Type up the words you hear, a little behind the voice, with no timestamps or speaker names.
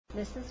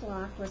Mrs.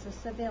 Locke was a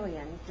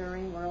civilian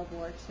during World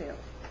War II.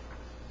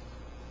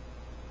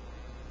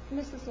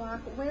 Mrs.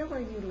 Locke, where were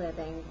you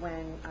living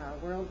when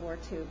World War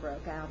II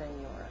broke out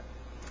in Europe?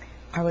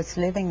 I was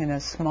living in a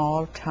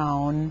small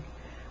town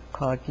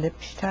called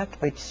Lippstadt,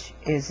 which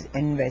is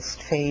in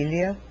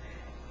Westphalia.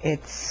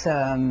 It's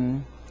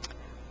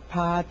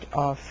part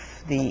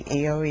of the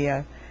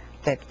area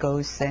that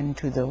goes then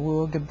to the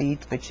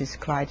Ruhrgebiet, which is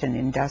quite an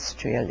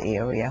industrial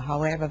area.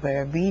 However,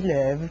 where we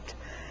lived,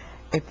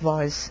 it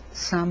was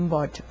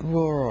somewhat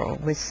rural,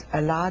 with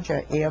a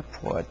larger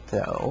airport,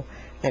 though,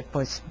 that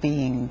was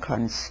being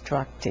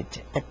constructed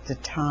at the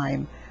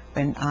time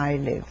when I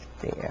lived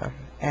there.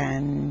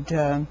 And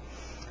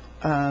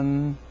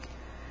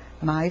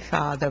my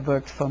father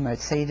worked for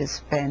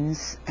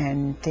Mercedes-Benz,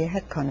 and they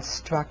had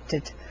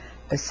constructed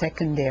a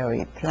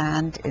secondary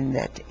plant in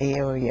that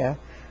area.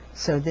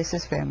 So this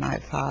is where my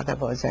father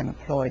was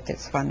employed.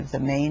 That's one of the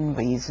main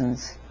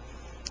reasons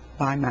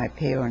why my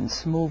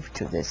parents moved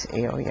to this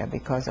area,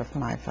 because of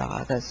my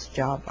father's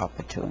job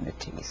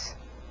opportunities.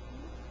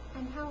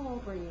 And how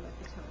old were you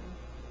at the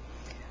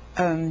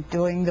time?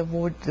 During the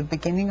war, the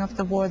beginning of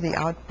the war, the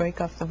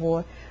outbreak of the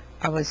war,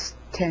 I was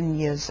 10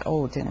 years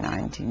old in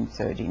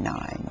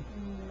 1939.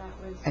 That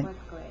was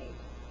what grade?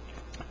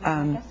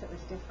 I guess it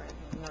was different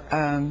in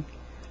Europe.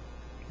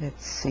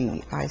 Let's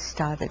see, I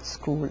started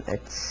school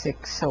at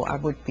 6, so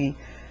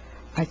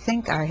I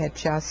think I had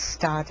just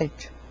started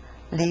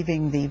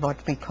leaving the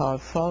what we call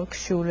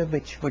Volksschule,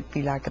 which would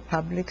be like a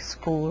public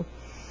school,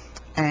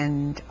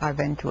 and I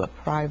went to a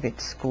private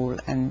school,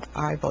 and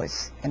I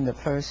was in the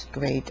first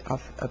grade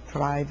of a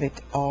private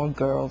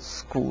all-girls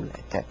school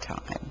at that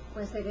time.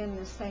 Was it in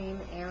the same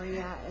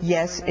area as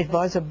Yes, you were it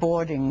was a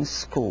boarding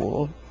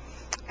school,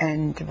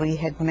 and we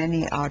had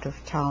many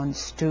out-of-town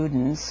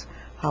students.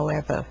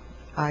 However,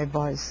 I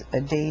was a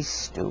day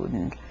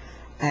student,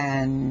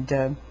 and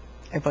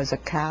it was a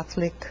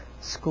Catholic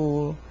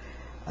school,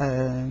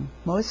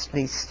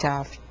 mostly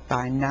staffed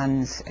by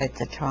nuns at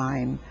the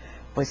time,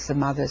 with the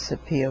Mother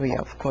Superior,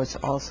 of course,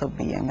 also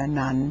being a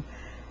nun,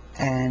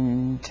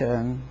 and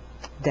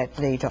that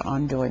later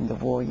on during the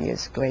war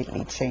years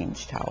greatly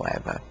changed,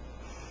 however.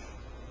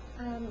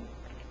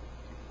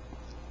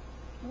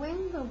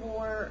 When the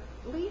war,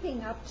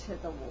 leading up to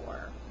the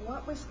war,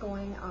 what was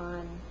going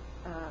on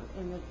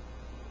in the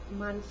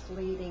months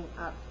leading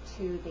up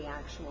to the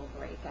actual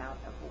breakout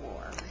of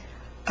war?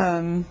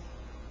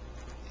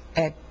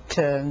 At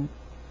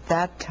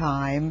that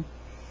time,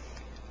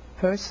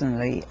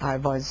 personally, I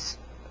was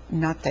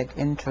not that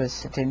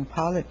interested in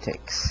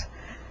politics.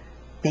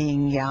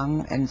 Being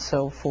young and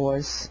so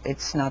forth,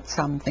 it's not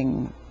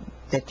something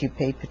that you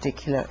pay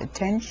particular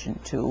attention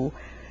to.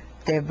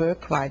 There were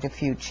quite a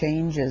few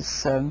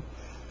changes.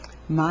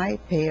 My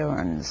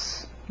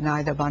parents,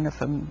 neither one of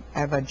them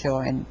ever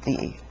joined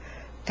the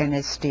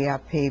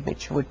NSDAP,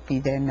 which would be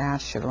their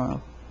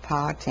national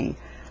party.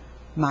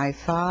 My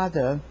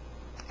father,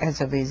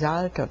 as a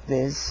result of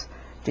this,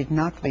 did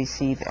not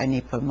receive any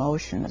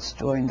promotions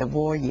during the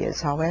war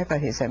years. However,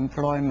 his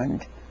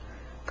employment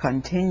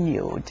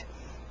continued,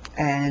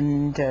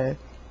 and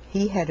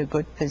he had a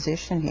good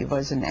position. He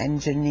was an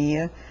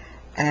engineer,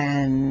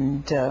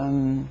 and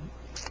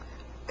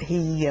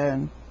he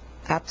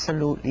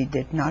absolutely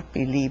did not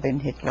believe in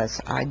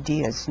Hitler's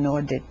ideas,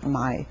 nor did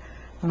my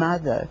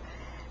mother.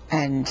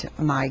 And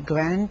my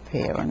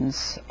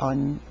grandparents,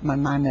 my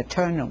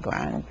maternal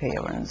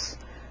grandparents,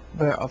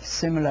 were of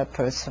similar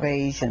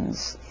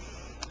persuasions.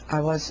 I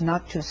was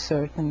not too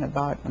certain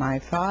about my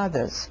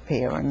father's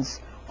parents,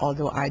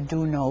 although I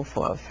do know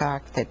for a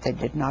fact that they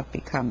did not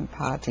become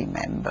party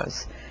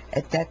members.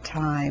 At that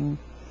time,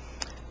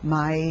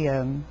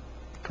 my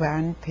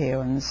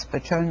grandparents,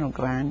 paternal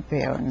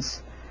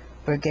grandparents,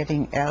 were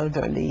getting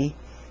elderly,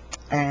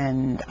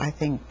 and I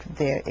think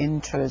their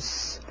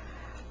interests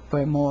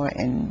were more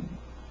in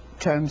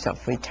terms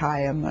of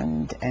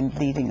retirement and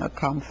leading a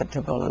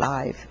comfortable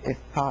life, if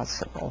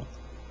possible.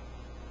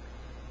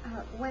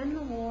 When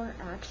the war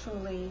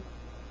actually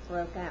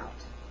broke out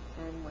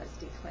and was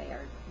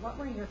declared, what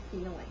were your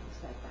feelings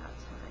at that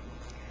time?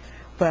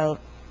 Well,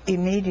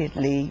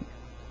 immediately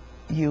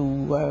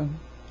you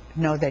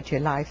know that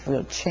your life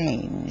will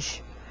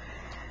change.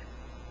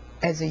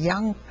 As a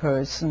young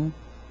person,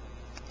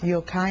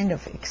 you're kind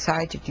of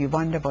excited. You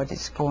wonder what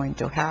is going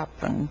to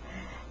happen.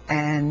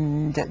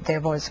 And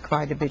there was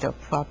quite a bit of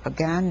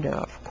propaganda,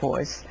 of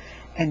course,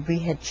 and we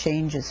had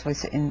changes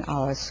within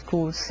our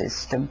school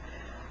system.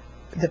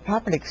 The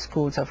public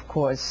schools, of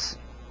course,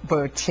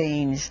 were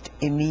changed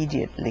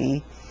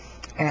immediately,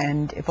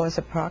 and it was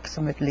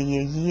approximately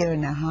a year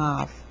and a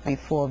half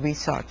before we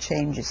saw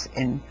changes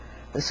in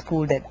the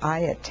school that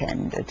I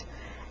attended.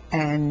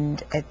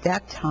 And at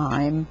that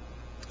time,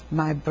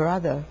 my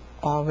brother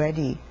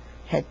already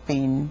had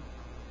been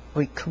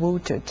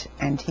recruited,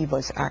 and he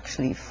was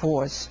actually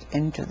forced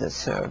into the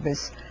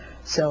service.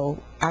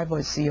 So I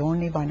was the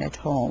only one at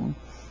home,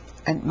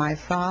 and my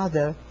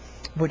father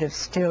would have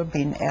still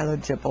been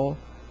eligible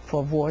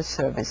for war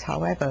service.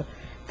 However,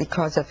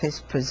 because of his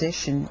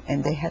position,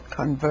 and they had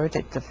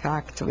converted the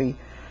factory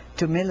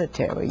to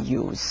military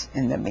use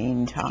in the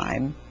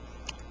meantime,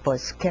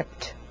 was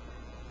kept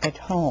at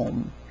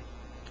home.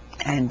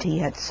 And he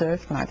had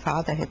served, my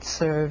father had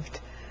served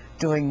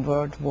during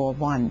World War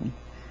I.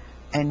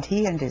 And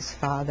he and his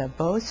father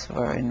both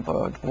were in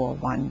World War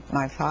I,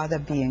 my father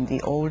being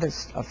the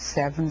oldest of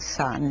 7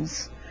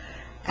 sons.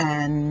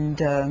 And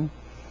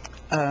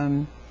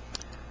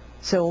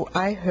so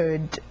I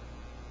heard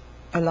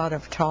a lot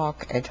of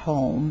talk at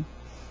home.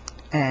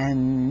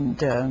 And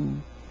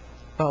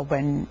well,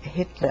 when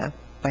Hitler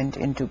went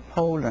into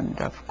Poland,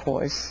 of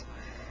course,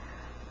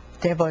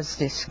 there was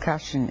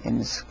discussion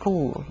in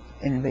school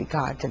in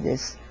regard to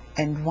this.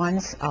 And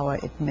once our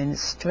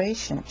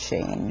administration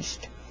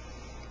changed,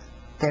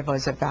 there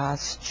was a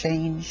vast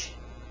change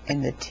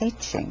in the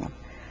teaching.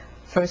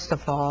 First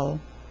of all,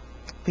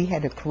 we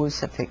had a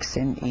crucifix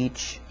in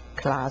each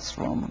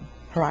classroom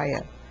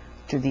prior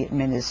to the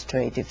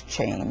administrative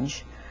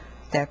change.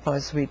 That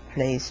was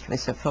replaced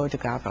with a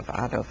photograph of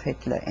Adolf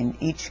Hitler in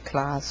each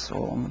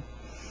classroom.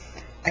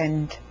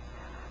 And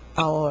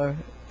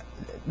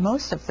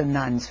most of the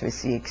nuns, with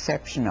the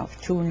exception of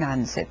 2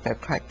 nuns that were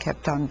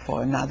kept on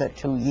for another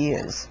 2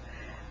 years,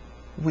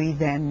 we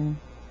then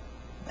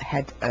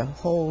had a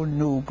whole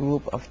new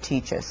group of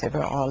teachers. They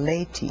were all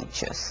lay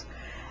teachers.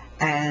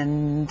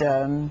 And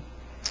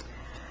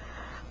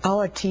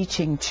our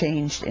teaching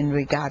changed in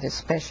regard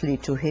especially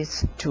to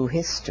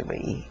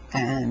history.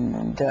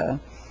 And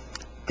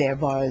there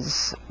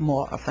was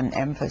more of an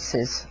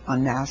emphasis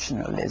on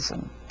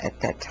nationalism at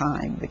that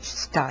time, which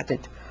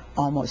started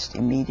almost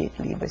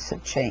immediately with the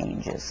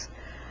changes.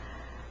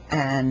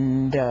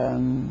 And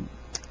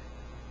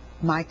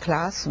my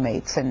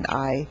classmates and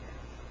I,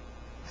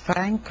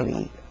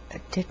 frankly,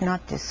 did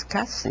not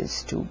discuss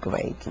this too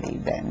greatly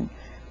then.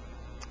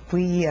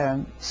 We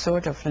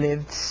sort of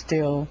lived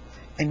still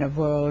in a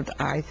world,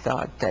 I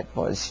thought, that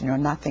was,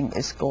 nothing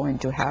is going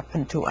to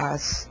happen to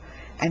us.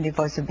 And it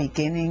was the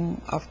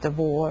beginning of the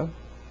war,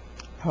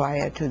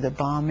 prior to the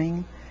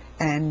bombing.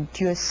 And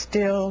you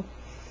still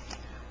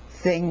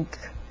think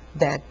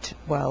that,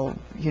 well,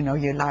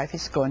 your life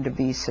is going to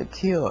be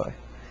secure.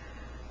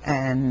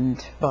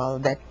 And, well,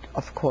 that,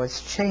 of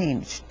course,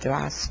 changed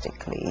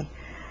drastically.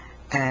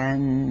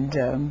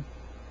 And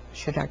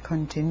should I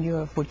continue,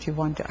 or would you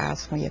want to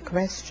ask me a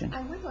question?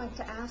 I would like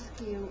to ask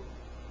you,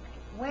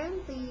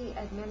 when the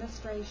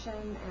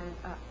administration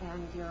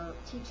and your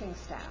teaching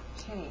staff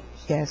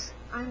changed, yes,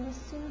 I'm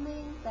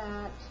assuming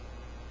that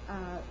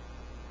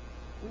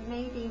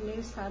maybe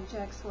new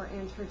subjects were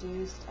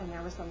introduced and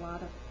there was a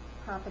lot of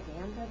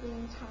propaganda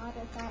being taught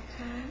at that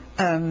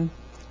time?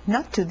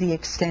 Not to the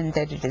extent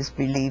that it is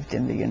believed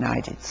in the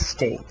United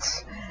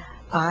States.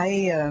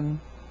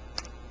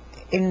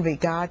 In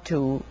regard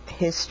to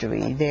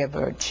history, there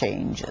were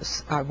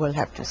changes. I will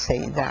have to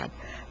say that.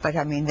 But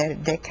I mean,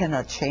 they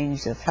cannot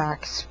change the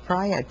facts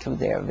prior to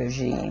their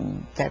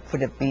regime. That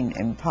would have been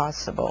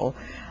impossible.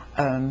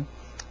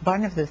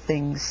 One of the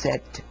things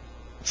that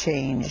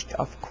changed,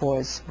 of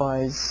course,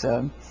 was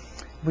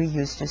we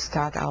used to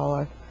start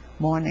our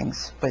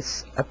mornings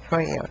with a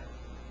prayer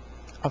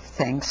of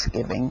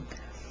thanksgiving.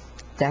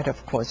 That,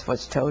 of course,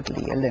 was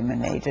totally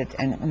eliminated,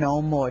 and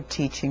no more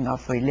teaching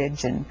of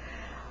religion.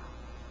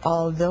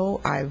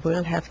 Although I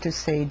will have to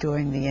say,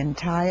 during the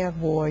entire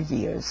war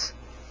years,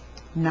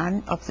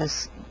 none of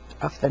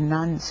the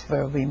nuns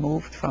were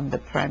removed from the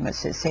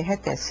premises. They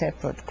had their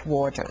separate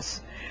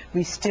quarters.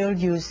 We still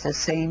used the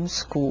same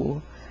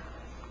school.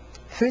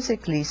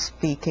 Physically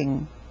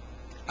speaking,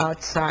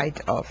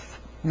 outside of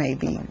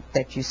maybe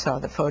that you saw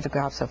the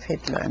photographs of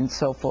Hitler and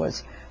so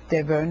forth,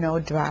 there were no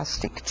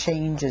drastic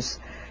changes.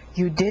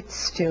 You did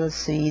still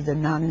see the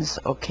nuns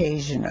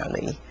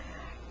occasionally.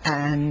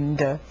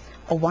 And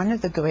one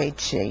of the great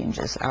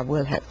changes, I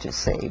will have to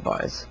say,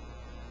 was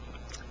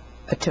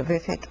a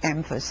terrific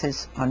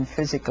emphasis on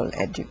physical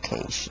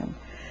education.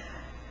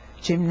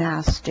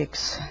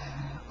 Gymnastics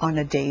on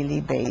a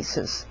daily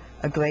basis,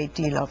 a great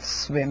deal of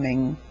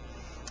swimming,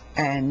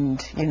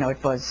 and,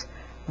 it was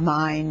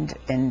mind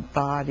and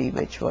body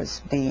which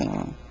was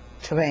being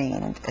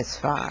trained as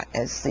far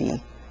as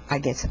the, I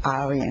guess,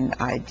 Aryan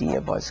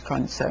idea was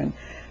concerned.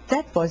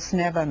 That was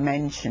never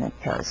mentioned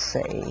per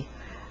se.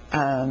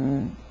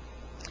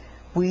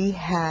 We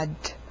had,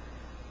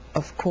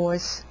 of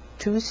course,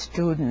 2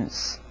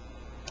 students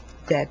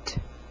that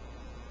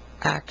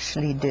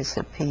actually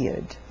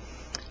disappeared.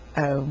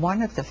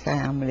 One of the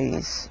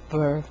families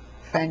were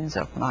friends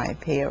of my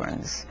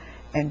parents,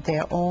 and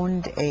they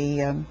owned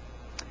a,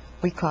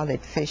 we call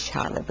it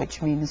Fischhalle,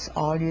 which means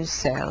all you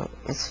sell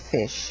is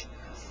fish.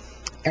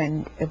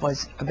 And it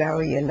was a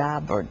very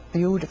elaborate,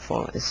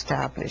 beautiful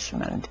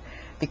establishment,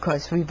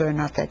 because we were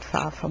not that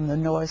far from the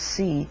North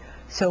Sea.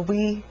 So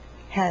we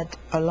had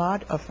a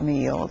lot of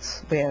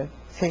meals where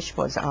fish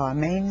was our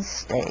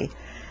mainstay.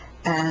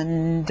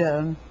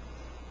 And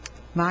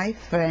my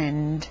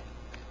friend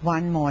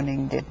one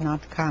morning did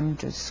not come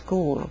to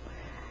school,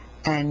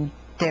 and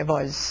there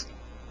was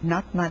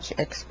not much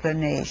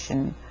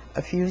explanation.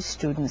 A few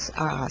students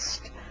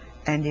asked,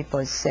 and it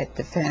was said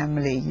the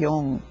family,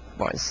 Jung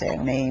was their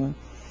name,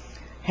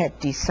 had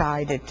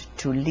decided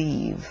to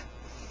leave.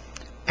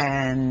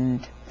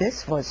 And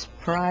this was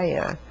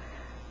prior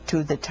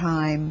to the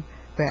time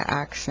where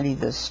actually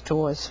the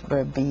stores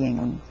were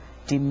being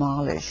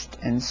demolished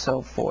and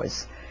so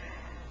forth.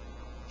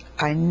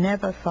 I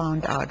never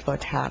found out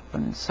what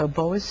happened. So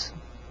both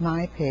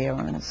my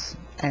parents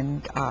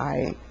and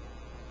I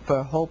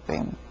were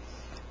hoping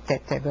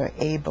that they were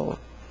able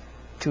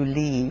to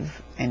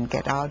leave and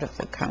get out of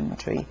the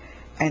country.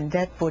 And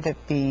that would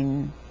have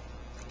been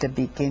the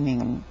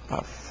beginning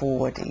of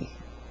 40,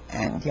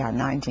 and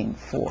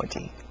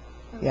 1940.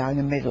 Yeah, in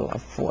the middle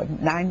of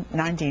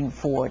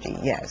 1940,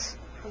 yes.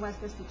 Was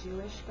this a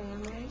Jewish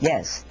family?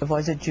 Yes, it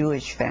was a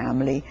Jewish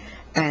family.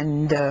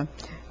 And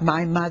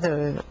my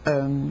mother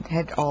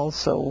had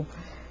also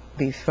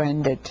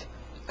befriended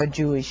a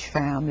Jewish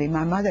family.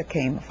 My mother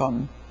came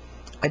from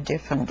a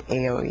different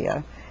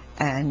area,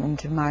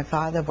 and my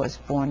father was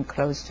born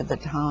close to the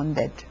town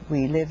that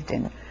we lived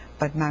in,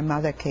 but my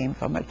mother came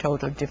from a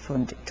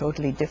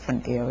totally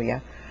different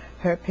area.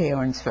 Her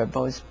parents were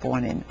both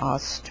born in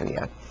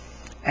Austria,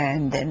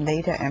 and then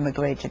later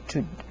emigrated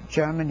to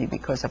Germany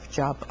because of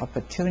job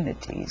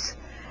opportunities.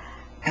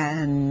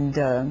 And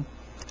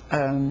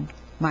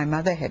my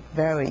mother had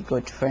very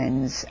good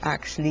friends,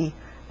 actually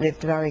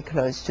lived very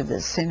close to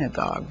the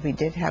synagogue. We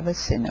did have a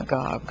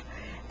synagogue,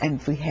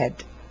 and we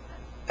had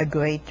a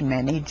great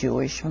many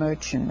Jewish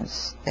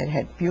merchants that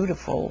had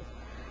beautiful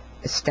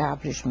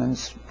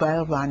establishments,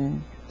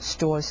 well-run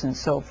stores and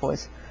so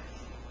forth.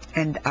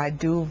 And I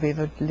do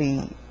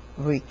vividly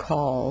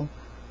recall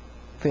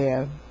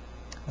where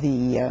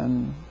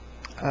the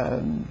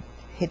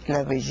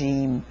Hitler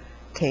regime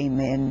came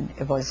in.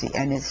 It was the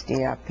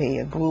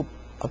NSDAP, a group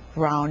of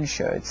brown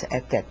shirts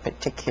at that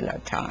particular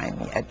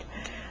time.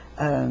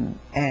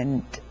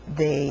 And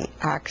they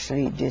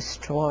actually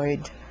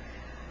destroyed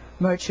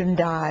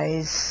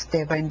merchandise.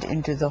 They went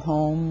into the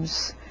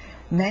homes.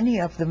 Many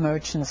of the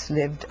merchants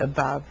lived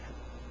above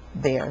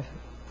their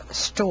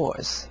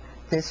stores.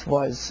 This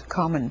was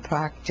common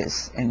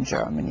practice in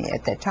Germany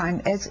at that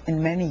time, as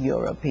in many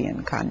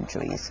European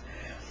countries,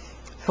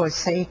 for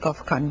sake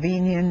of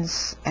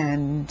convenience.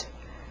 And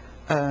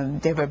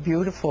they were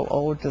beautiful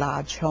old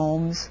large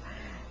homes,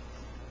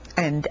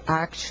 and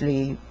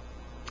actually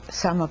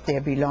some of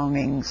their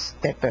belongings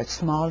that were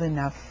small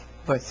enough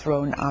were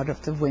thrown out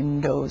of the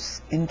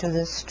windows into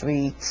the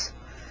streets.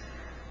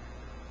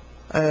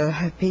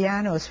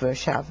 Pianos were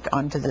shoved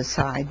onto the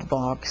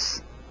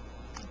sidewalks,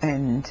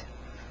 and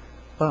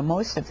well,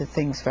 most of the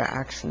things were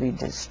actually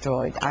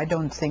destroyed. I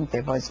don't think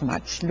there was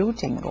much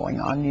looting going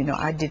on. You know,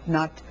 I did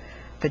not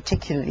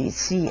particularly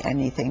see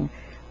anything.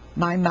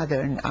 My mother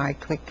and I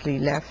quickly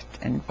left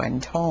and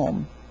went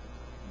home,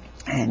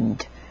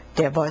 and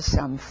there was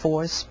some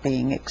force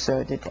being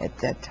exerted at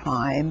that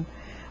time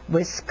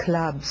with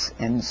clubs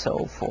and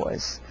so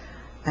forth.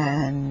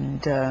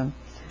 And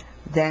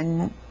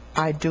then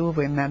I do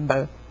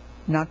remember,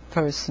 not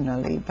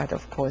personally, but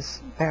of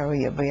course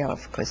very aware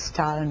of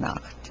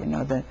Kristallnacht, you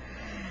know,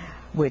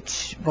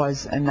 which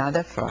was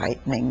another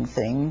frightening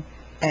thing.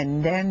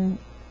 And then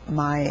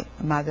my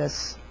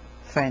mother's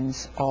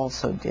friends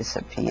also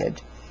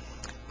disappeared.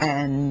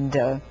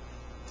 And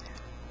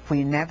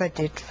we never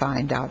did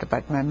find out,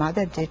 but my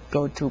mother did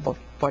go to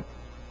what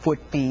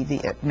would be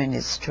the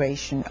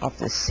administration of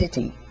the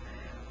city,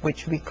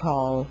 which we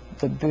call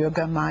the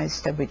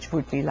Bürgermeister, which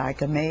would be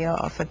like a mayor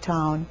of a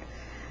town.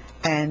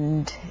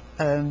 And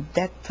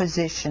that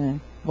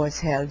position was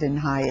held in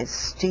high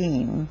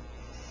esteem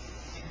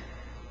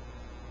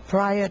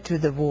prior to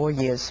the war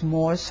years,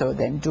 more so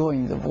than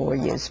during the war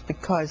years,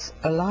 because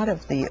a lot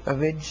of the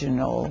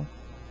original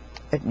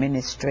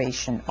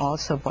administration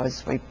also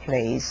was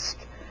replaced,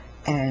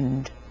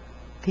 and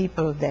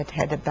people that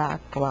had a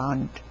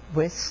background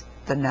with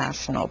the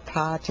National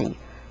Party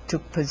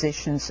took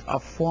positions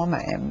of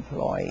former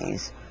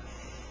employees.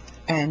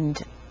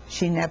 And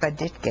she never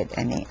did get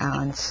any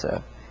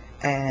answer,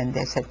 and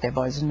they said there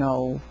was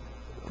no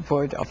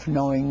word of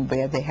knowing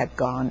where they had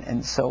gone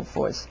and so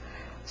forth.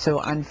 So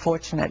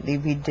unfortunately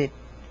we did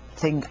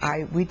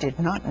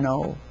not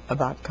know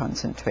about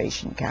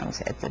concentration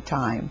camps at the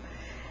time.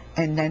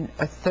 And then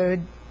a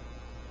third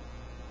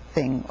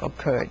thing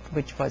occurred,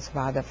 which was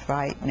rather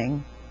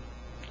frightening.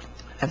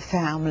 A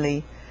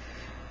family,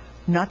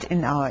 not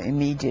in our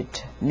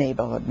immediate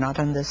neighborhood, not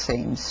on the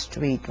same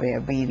street where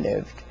we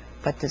lived,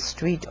 but the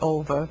street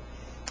over,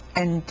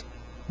 and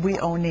we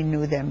only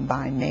knew them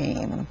by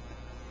name.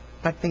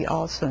 But we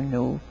also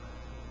knew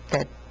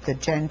that the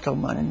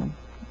gentleman,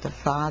 the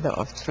father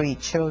of 3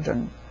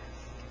 children,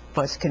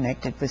 was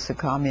connected with the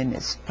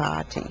Communist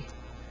Party.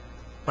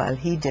 Well,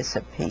 he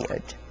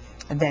disappeared.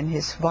 And then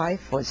his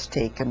wife was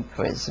taken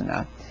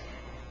prisoner.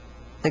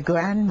 The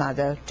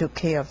grandmother took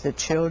care of the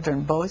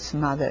children. Both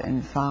mother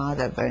and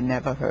father were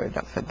never heard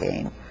of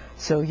again.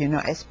 So, you know,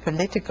 as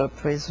political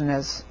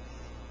prisoners,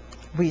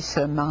 we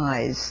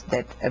surmise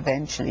that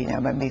eventually, you know,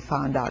 when we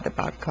found out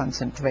about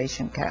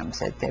concentration camps,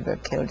 that they were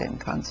killed in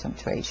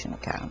concentration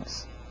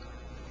camps.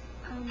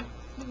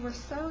 You were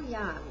so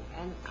young,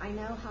 and I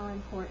know how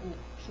important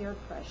peer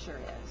pressure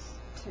is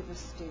to the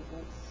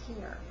students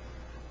here.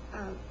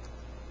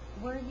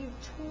 Were you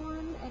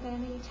torn at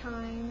any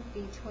time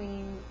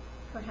between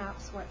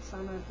perhaps what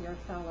some of your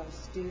fellow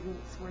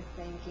students were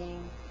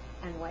thinking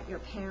and what your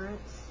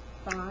parents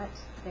thought,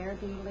 their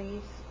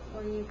beliefs?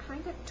 Were you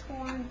kind of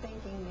torn,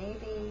 thinking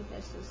maybe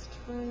this is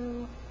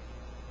true?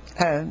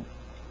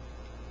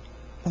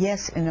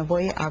 Yes, in a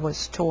way I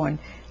was torn.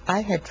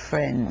 I had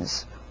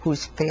friends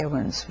whose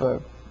parents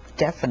were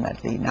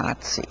definitely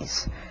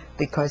Nazis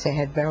because they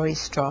had very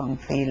strong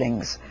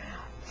feelings.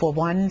 For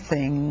one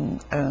thing,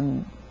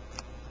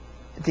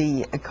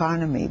 the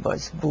economy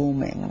was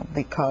booming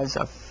because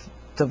of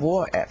the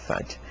war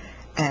effort,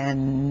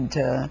 and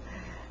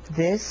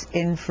this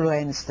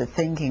influenced the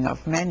thinking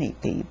of many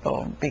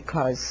people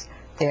because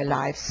their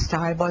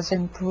lifestyle was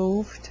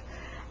improved,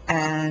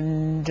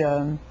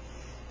 and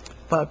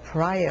but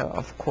prior,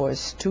 of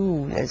course,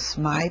 too, as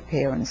my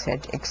parents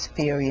had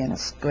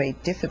experienced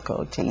great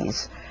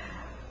difficulties,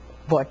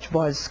 what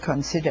was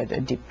considered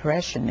a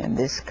depression in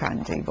this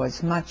country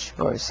was much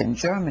worse in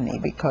Germany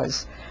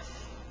because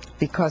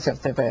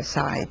of the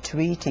Versailles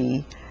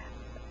Treaty.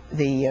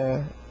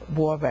 The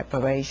war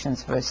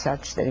reparations were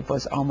such that it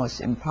was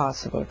almost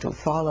impossible to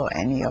follow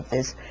any of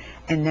this.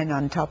 And then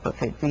on top of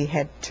it, we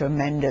had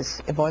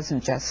tremendous, it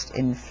wasn't just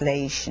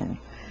inflation.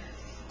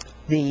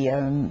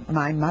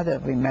 My mother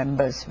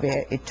remembers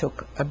where it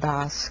took a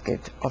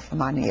basket of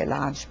money, a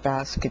large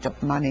basket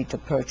of money to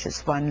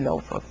purchase one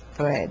loaf of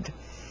bread.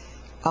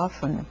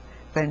 Often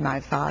when my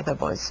father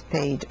was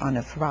paid on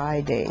a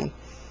Friday,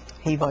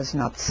 he was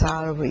not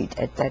salaried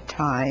at that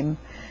time,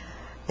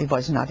 he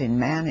was not in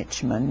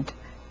management,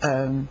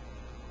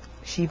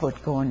 she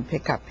would go and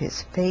pick up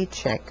his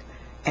paycheck,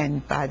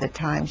 and by the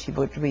time she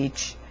would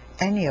reach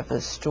any of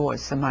the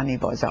stores, the money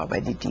was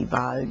already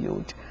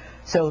devalued.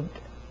 So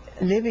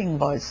living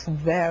was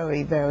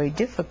very, very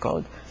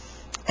difficult.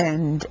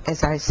 And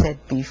as I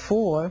said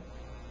before,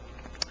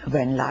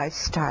 when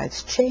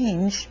lifestyles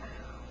change,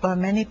 well,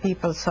 many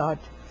people thought,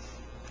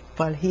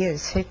 well,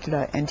 here's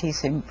Hitler and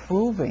he's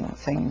improving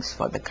things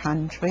for the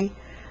country,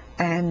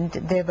 and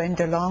they went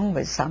along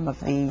with some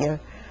of the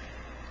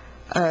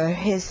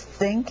his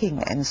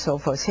thinking and so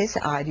forth, his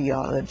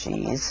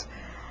ideologies.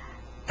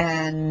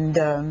 And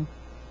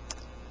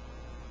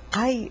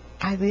I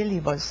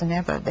really was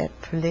never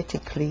that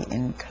politically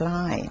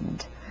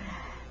inclined,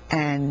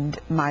 and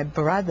my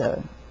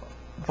brother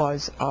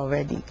was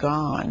already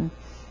gone,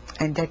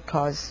 and that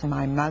caused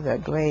my mother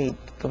great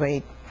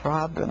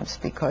problems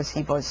because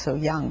he was so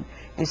young.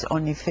 He's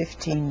only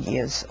 15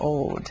 years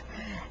old,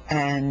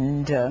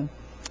 and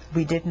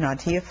we did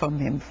not hear from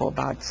him for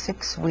about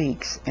 6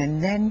 weeks,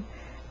 and then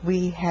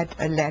we had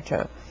a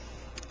letter,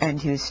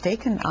 and he was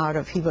taken out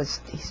of,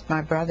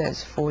 my brother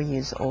is 4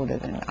 years older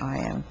than I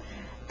am,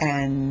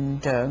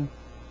 and, or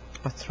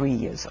 3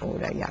 years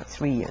older, yeah,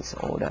 3 years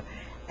older,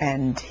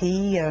 and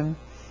he,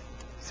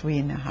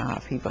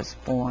 3.5, he was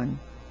born,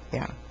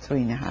 yeah,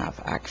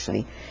 3.5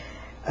 actually.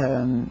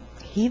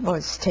 He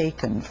was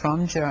taken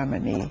from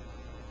Germany,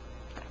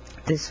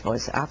 this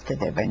was after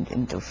they went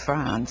into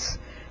France,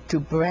 to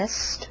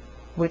Brest,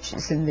 which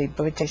is in the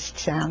British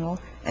Channel,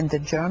 and the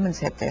Germans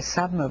had their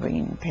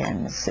submarine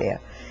pens there.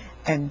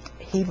 And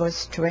he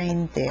was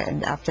trained there,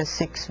 and after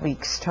 6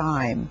 weeks'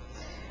 time,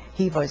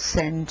 he was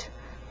sent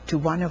to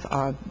one of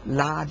our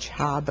large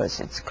harbors.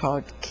 It's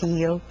called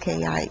Kiel,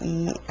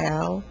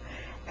 K-I-E-L,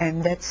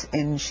 and that's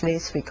in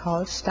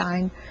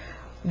Schleswig-Holstein,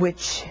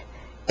 which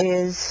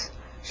is,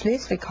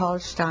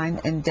 Schleswig-Holstein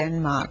and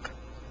Denmark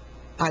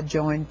are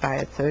joined by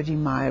a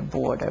 30-mile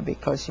border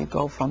because you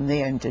go from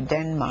there into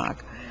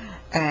Denmark.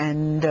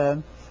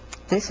 And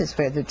this is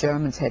where the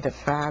Germans had a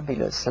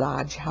fabulous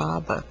large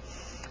harbor.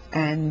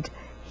 And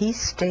he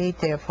stayed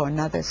there for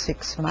another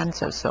 6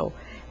 months or so.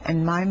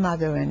 And my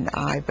mother and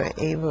I were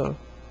able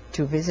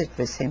to visit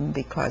with him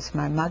because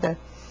my mother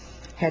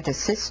had a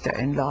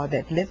sister-in-law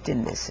that lived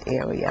in this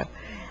area.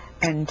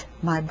 And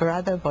my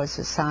brother was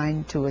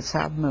assigned to a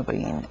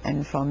submarine,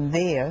 and from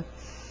there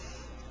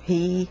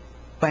he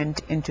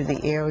went into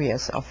the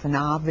areas of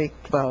Narvik,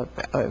 well,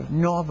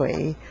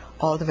 Norway,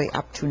 all the way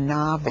up to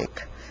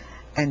Narvik.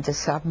 And the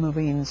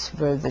submarines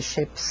were the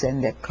ships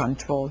and that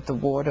controlled the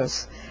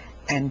waters,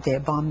 and they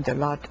bombed a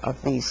lot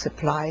of the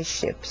supply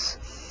ships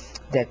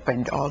that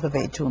went all the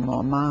way to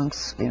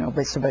Murmansk, you know,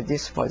 but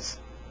this was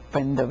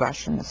when the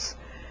Russians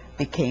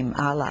became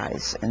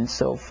allies and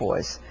so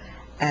forth.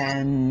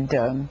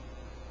 And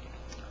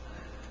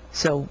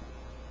so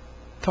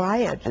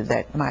prior to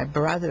that, my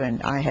brother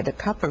and I had a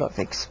couple of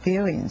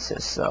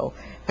experiences, so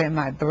where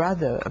my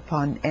brother,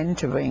 upon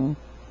entering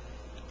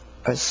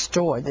a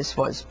store, this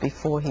was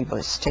before he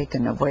was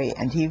taken away,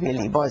 and he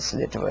really was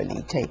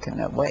literally taken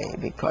away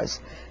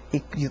because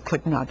you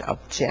could not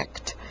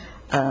object.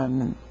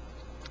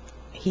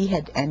 He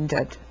had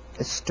entered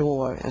a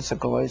store, as a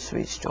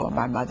grocery store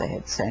my mother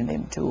had sent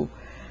him to,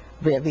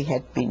 where we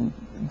had been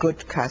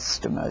good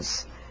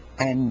customers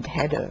and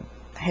had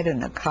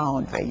an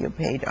account where you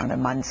paid on a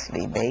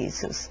monthly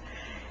basis.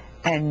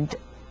 And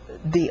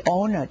the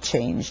owner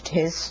changed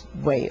his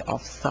way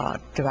of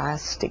thought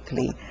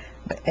drastically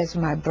But as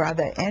my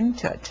brother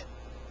entered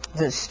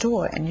the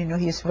store, and you know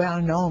he's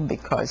well known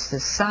because the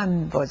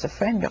son was a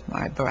friend of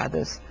my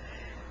brother's,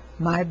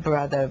 my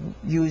brother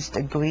used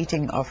a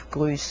greeting of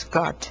Grüß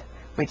Gott,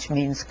 which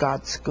means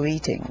God's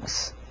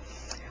greetings,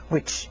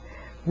 which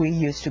we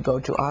used to go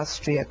to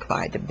Austria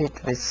quite a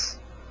bit with,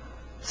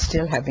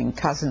 still having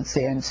cousins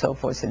there and so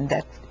forth, and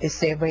that is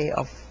their way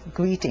of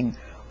greeting.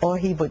 Or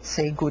he would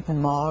say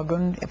Guten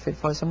Morgen, if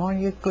it was a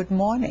morning, good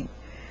morning.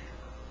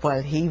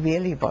 Well, he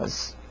really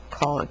was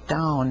called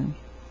down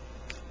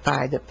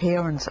by the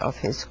parents of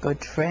his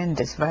good friend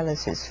as well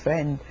as his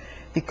friend,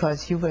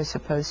 because you were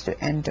supposed to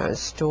enter a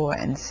store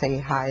and say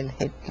Heil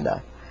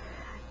Hitler.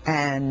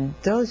 And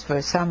those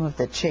were some of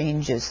the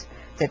changes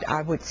that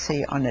I would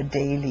say on a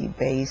daily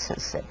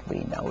basis that we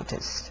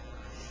noticed.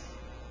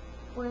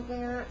 Were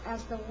there,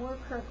 as the war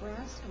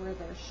progressed, were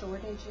there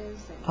shortages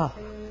in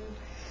food?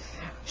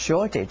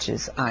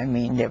 Shortages, I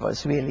mean, there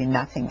was really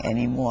nothing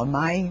anymore.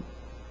 My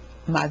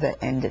mother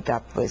ended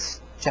up with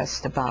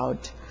just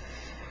about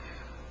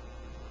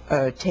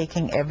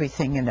taking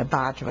everything in a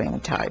bartering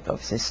type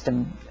of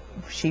system.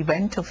 She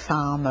went to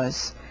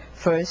farmers,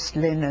 first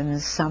linen,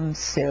 some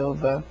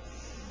silver.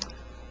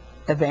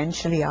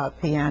 Eventually our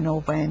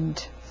piano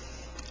went,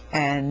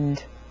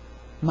 and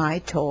my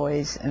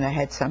toys, and I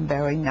had some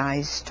very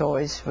nice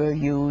toys, were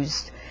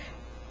used.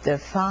 The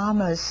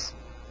farmers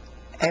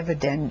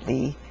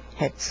evidently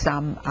had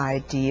some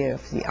idea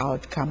of the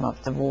outcome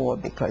of the war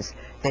because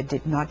they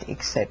did not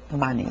accept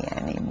money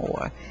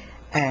anymore.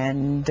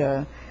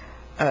 And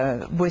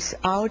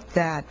without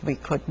that we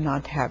could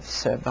not have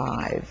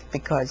survived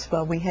because,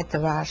 well, we had the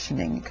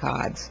rationing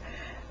cards,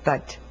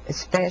 but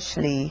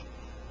especially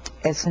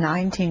as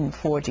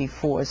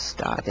 1944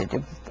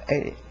 started,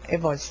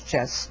 it was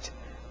just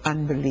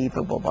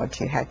unbelievable what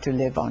you had to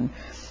live on.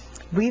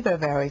 We were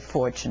very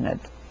fortunate.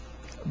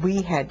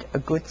 We had a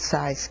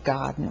good-sized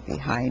garden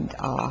behind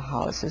our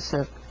house. It's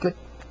a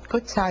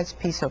good-sized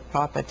piece of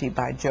property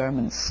by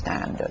German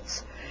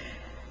standards.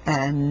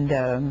 And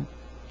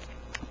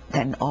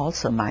then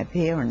also my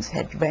parents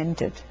had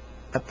rented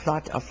a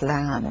plot of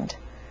land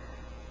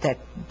that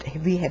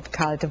we had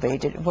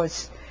cultivated. It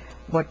was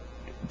what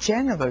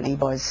generally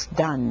was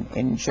done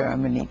in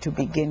Germany to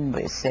begin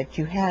with, that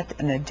you had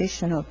an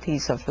additional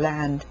piece of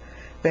land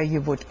where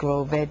you would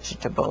grow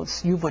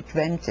vegetables. You would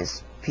rent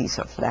this piece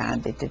of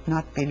land. It did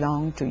not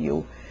belong to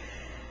you.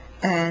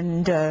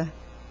 And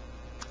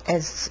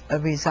as a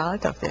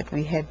result of that,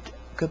 we had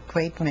a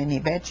great many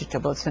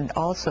vegetables, and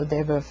also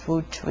there were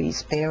fruit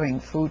trees, bearing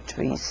fruit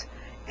trees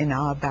in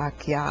our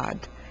backyard,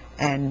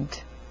 and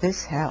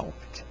this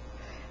helped.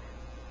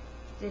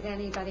 Did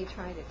anybody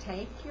try to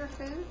take your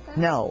food,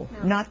 though? No,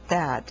 not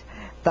that.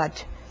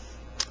 But,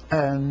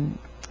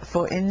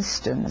 for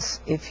instance,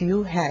 if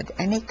you had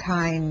any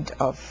kind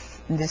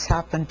of, and this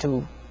happened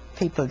to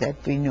people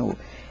that we knew,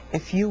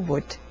 if you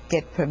would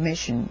get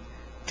permission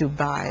to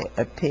buy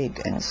a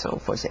pig and so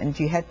forth, and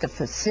you had the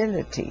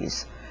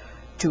facilities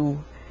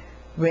to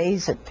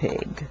raise a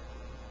pig,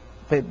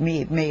 but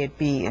may it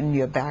be in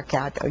your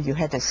backyard, or you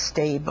had a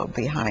stable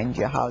behind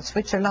your house,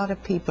 which a lot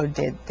of people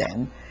did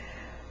then,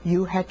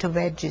 you had to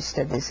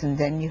register this, and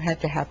then you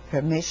had to have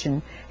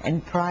permission,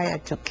 and prior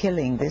to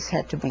killing, this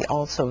had to be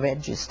also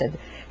registered,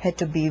 had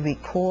to be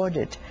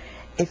recorded.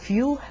 If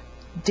you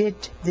did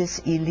this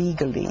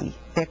illegally,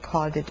 they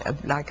called it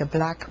like a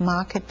black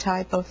market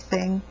type of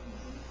thing,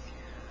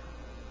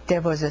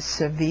 there was a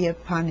severe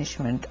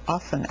punishment.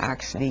 Often,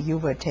 actually, you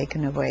were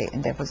taken away,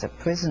 and there was a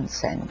prison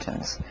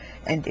sentence.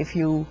 And if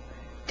you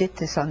did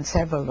this on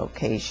several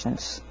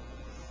occasions,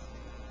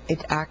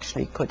 it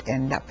actually could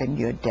end up in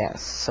your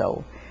death.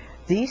 So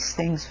these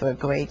things were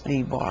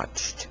greatly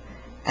watched,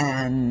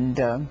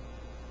 and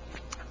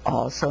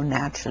also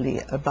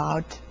naturally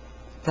about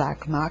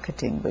black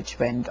marketing, which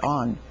went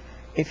on.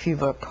 If you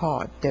were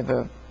caught, there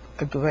were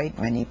a great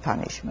many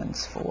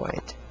punishments for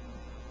it.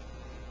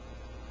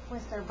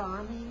 Was there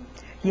bombing?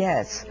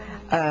 Yes,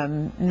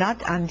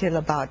 not until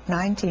about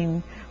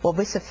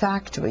with the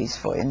factories,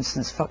 for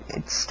instance.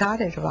 It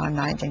started around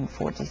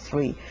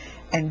 1943,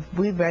 and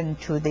we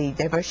went to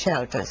there were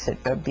shelters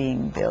that were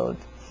being built,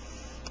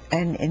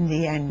 and in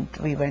the end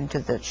we went to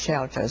the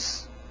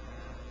shelters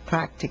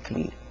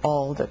practically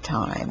all the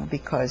time,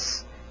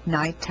 because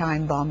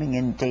nighttime bombing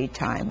and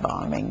daytime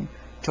bombing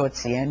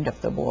towards the end of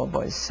the war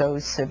was so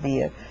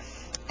severe.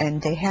 And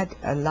they had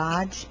a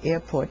large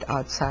airport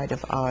outside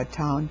of our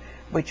town,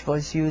 which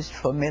was used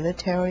for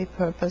military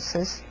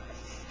purposes,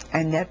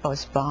 and that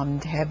was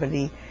bombed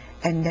heavily.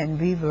 And then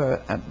we were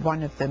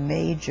one of the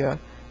major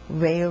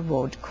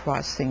railroad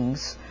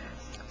crossings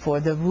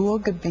for the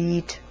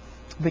Ruhrgebiet,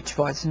 which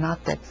was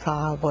not that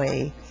far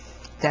away.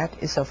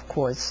 That is, of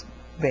course,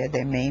 where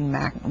their main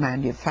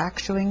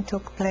manufacturing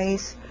took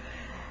place,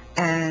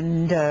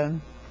 and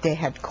they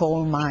had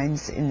coal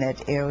mines in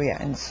that area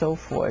and so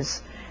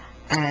forth.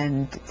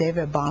 And they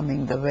were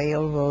bombing the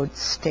railroad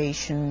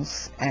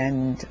stations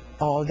and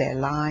all their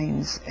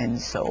lines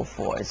and so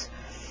forth.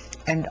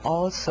 And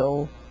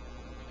also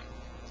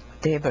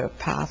they were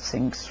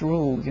passing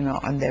through,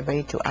 on their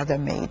way to other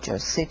major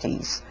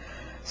cities.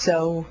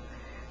 So,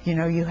 you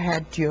know, you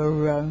had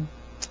your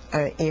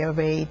air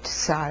raid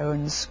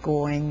sirens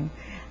going,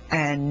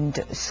 and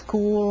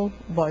school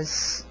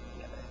was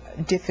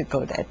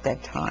difficult at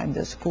that time.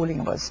 The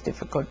schooling was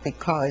difficult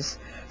because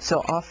so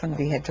often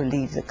we had to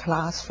leave the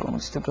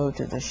classrooms to go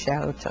to the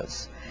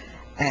shelters.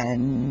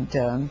 And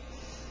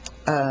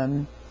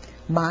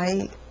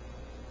my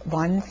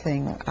one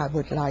thing I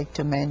would like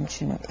to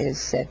mention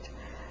is that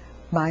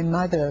my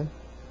mother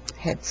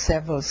had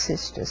several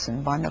sisters,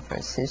 and one of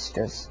her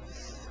sisters,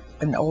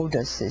 an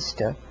older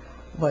sister,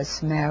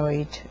 was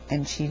married,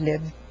 and she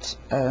lived,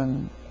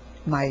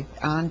 my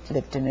aunt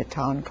lived in a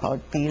town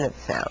called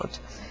Bielefeld,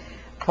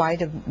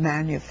 quite a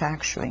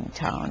manufacturing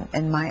town.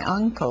 And my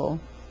uncle,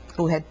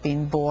 who had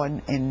been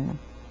born in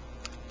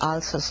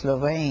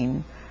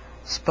Alsace-Lorraine,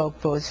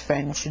 spoke both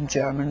French and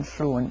German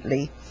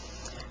fluently,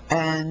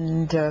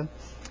 and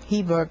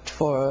he worked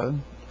for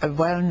a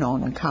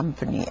well-known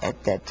company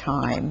at that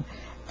time,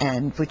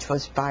 and which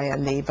was Bayer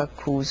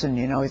Leverkusen,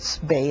 you know, it's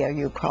Bayer,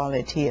 you call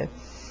it here,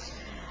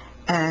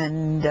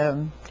 and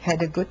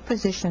had a good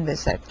position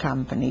with that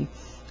company.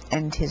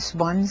 And his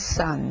one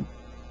son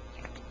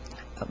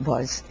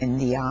was in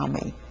the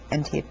army,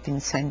 and he had been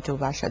sent to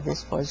Russia.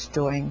 This was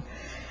during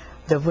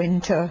the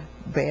winter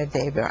where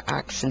they were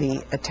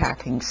actually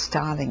attacking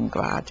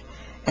Stalingrad,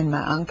 and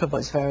my uncle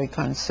was very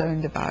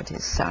concerned about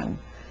his son,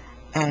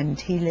 and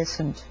he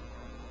listened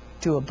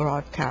to a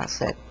broadcast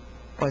that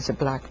was a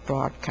black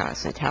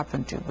broadcast. It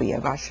happened to be a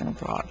Russian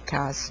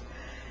broadcast,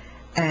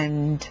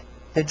 and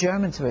the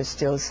Germans were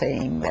still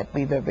saying that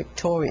we were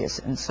victorious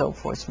and so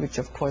forth, which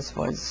of course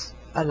was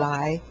a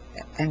lie.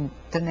 And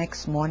the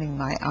next morning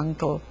my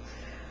uncle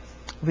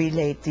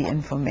relayed the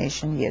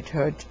information he had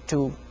heard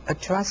to a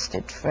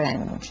trusted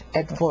friend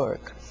at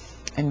work,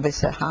 and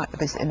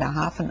within a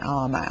half an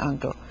hour my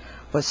uncle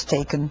was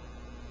taken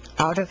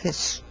out of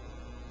his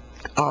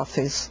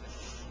office,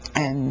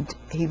 and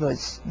he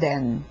was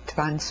then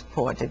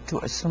transported to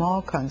a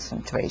small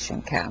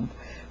concentration camp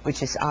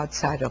which is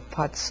outside of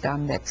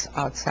Potsdam, that's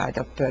outside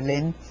of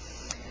Berlin,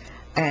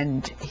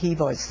 and he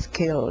was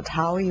killed.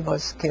 How he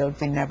was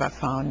killed we never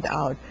found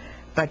out,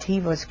 but he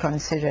was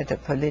considered a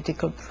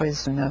political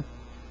prisoner,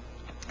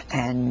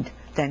 and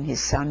then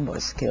his son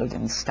was killed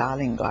in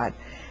Stalingrad.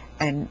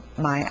 And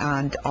my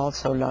aunt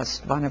also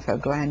lost one of her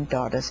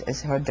granddaughters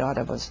as her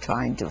daughter was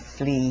trying to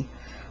flee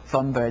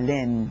from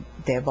Berlin.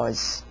 There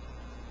was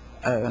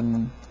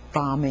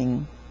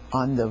bombing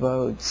on the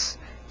roads.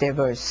 There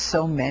were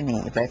so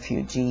many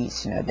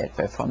refugees, you know, that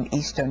were from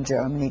Eastern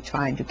Germany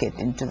trying to get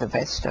into the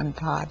western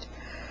part.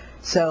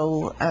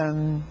 So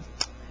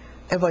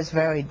it was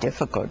very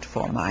difficult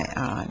for my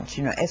aunt,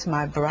 you know, as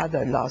my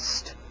brother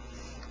lost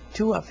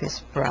two of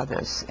his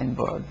brothers in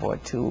World War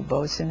II,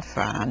 both in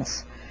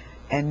France,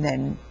 and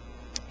then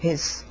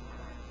his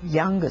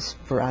youngest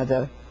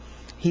brother,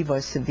 he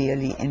was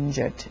severely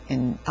injured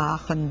in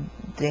Aachen.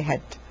 They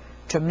had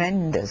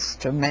tremendous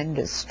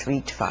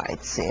street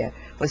fights there.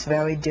 It was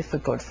very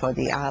difficult for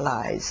the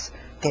Allies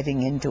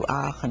getting into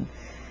Aachen.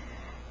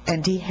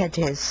 And he had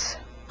his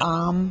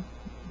arm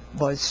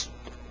was,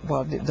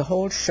 well, the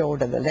whole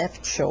shoulder, the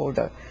left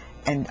shoulder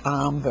and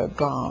arm were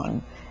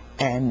gone,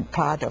 and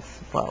part of,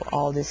 well,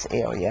 all this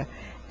area.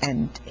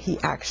 And he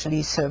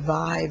actually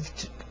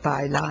survived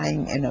by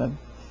lying in a,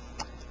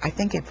 I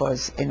think it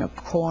was in a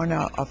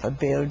corner of a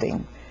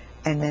building,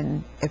 and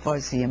then it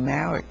was the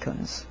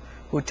Americans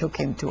who took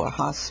him to a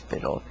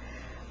hospital.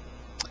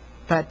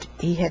 But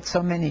he had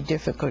so many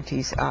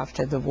difficulties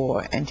after the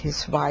war, and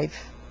his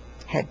wife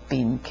had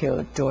been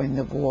killed during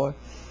the war,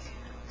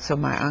 so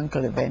my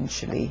uncle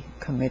eventually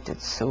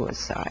committed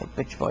suicide,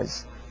 which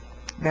was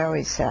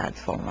very sad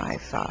for my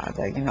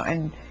father, you know,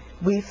 and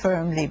we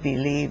firmly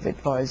believe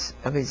it was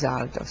a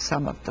result of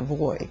some of the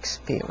war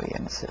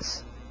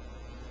experiences.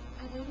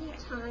 At any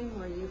time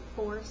were you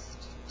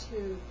forced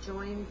to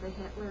join the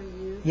Hitler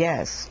Youth?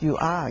 Yes, you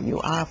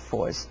are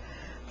forced.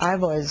 I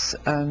was,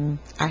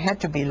 I had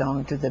to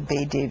belong to the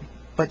BD,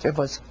 but it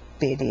was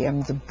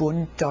BDM, the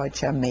Bund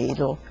Deutscher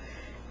Mädel,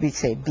 we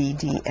say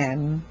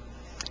BDM,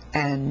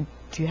 and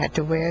you had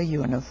to wear a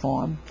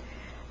uniform,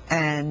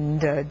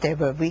 and there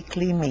were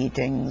weekly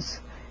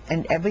meetings,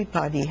 and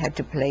everybody had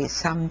to play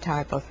some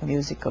type of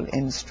musical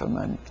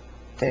instrument.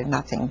 There's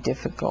nothing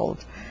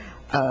difficult.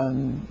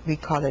 We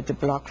call it a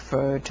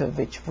Blockflöte,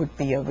 which would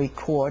be a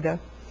recorder.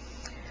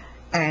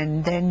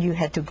 And then you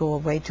had to go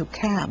away to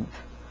camp,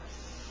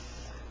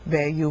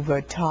 where you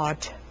were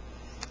taught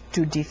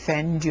to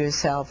defend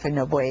yourself in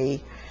a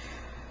way,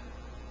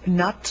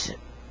 not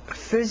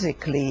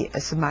physically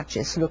as much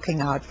as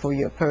looking out for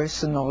your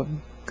personal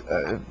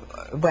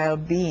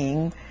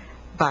well-being,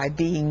 by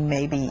being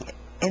maybe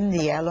in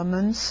the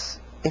elements.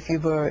 If you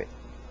were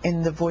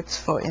in the woods,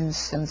 for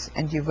instance,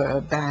 and you were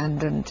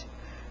abandoned,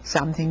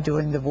 something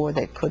during the war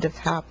that could have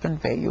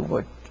happened, where you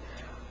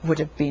would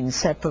have been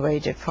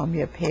separated from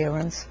your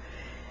parents,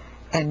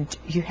 and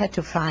you had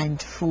to find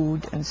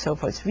food and so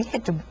forth. We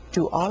had to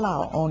do all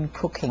our own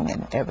cooking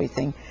and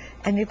everything,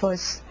 and it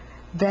was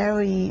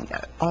very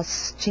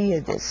austere,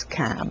 this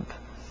camp.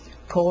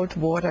 cold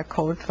water,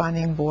 cold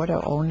running water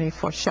only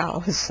for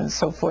showers and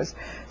so forth.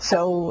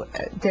 So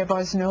there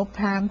was no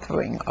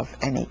pampering of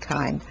any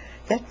kind.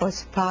 That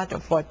was part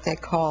of what they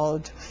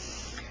called,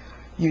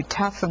 you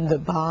toughen the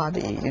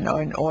body, you know,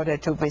 in order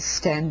to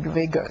withstand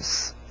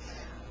rigors.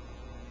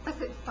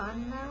 Was it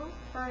fun, though,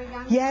 for a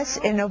young Yes,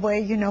 girl? in a way,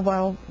 you know,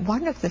 well,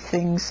 one of the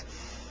things,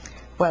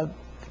 well,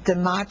 the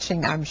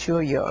marching, I'm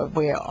sure you're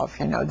aware of,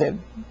 you know,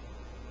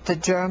 the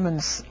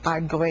Germans are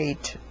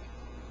great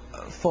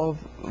for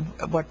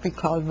what we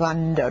call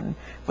wandern,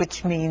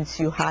 which means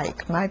you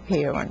hike. My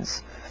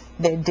parents,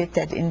 they did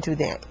that into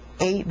their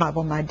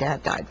well, my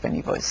dad died when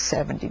he was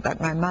 70, but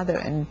my mother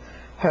and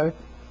her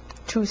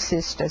two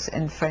sisters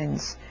and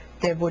friends,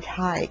 they would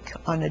hike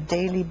on a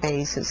daily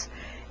basis.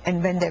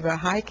 And when they were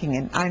hiking,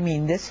 and I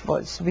mean this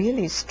was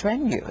really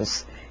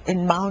strenuous,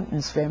 in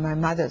mountains where my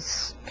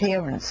mother's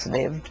parents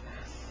lived,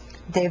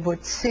 they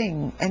would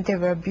sing, and they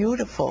were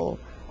beautiful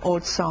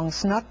old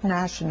songs, not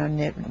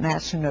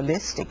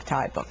nationalistic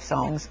type of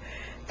songs.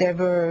 They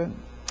were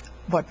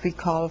what we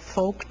call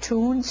folk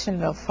tunes, you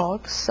know,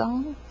 folk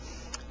song.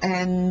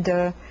 And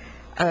a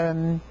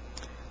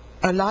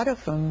lot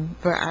of them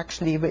were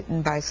actually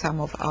written by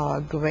some of our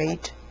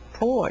great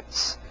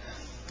poets.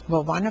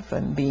 Well, one of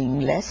them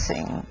being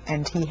Lessing,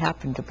 and he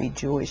happened to be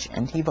Jewish,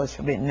 and he was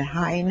written.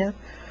 Heinrich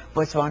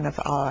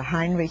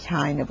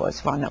Heine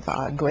was one of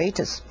our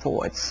greatest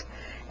poets,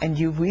 and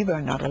we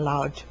were not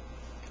allowed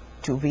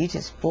to read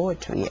his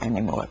poetry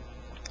anymore.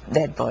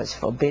 That was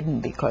forbidden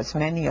because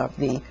many of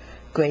the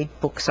great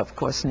books, of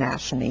course,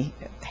 nationally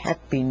had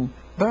been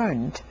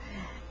burned.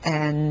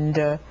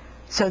 And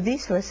so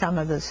these were some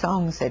of the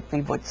songs that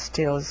we would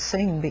still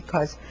sing,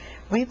 because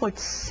we would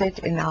sit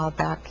in our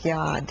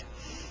backyard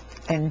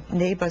and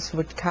neighbors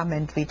would come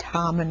and we'd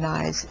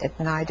harmonize at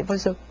night. It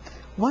was a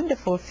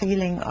wonderful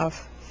feeling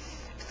of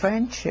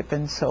friendship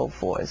and so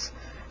forth.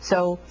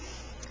 So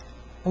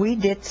we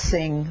did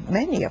sing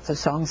many of the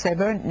songs. They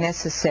weren't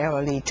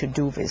necessarily to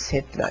do with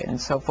Hitler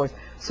and so forth.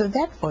 So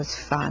that was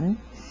fun.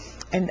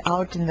 And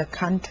out in the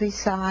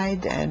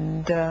countryside,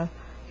 and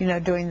you know,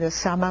 during the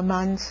summer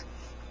months.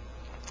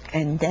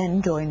 And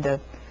then during the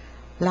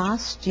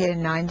last year,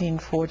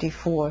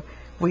 1944,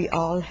 we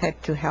all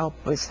had to help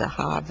with the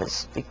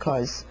harvest,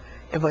 because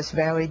it was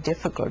very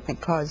difficult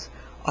because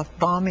of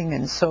bombing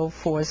and so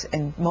forth,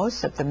 and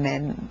most of the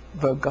men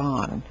were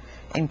gone,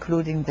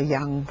 including the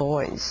young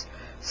boys.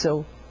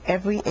 So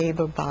every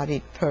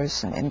able-bodied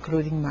person,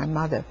 including my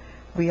mother,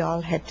 we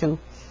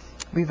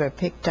were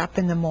picked up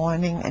in the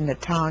morning in the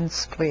town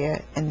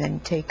square and then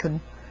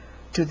taken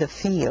to the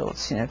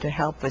fields, you know, to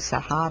help with the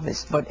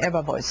harvest,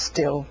 whatever was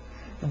still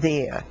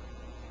there.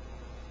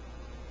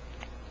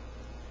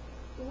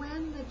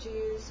 When the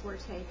Jews were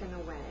taken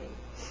away,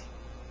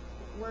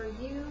 were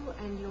you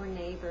and your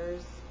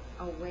neighbors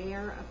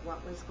aware of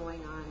what was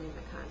going on in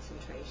the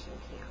concentration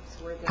camps?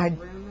 Were there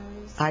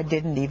rumors? I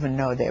didn't even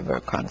know there were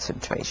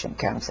concentration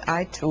camps.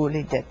 I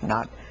truly did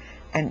not.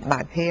 And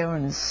my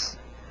parents,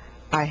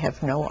 I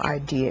have no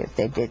idea if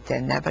they did.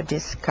 They never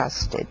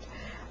discussed it.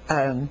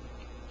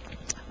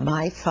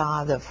 My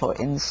father, for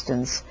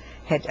instance,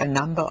 had a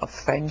number of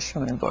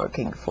Frenchmen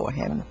working for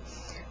him.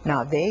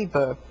 Now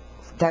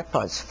that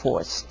was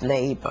forced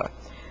labor.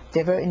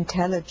 They were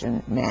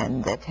intelligent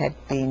men that had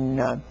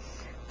been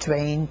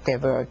trained. They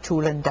were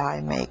tool and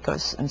die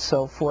makers and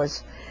so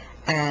forth.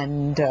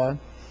 And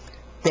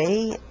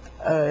they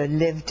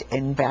lived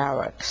in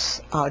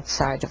barracks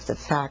outside of the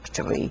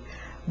factory,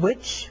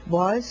 which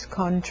was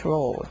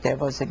controlled. There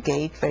was a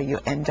gate where you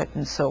entered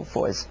and so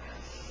forth.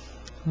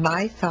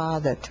 My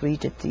father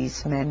treated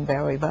these men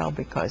very well,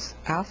 because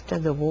after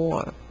the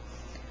war,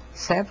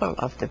 several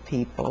of the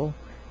people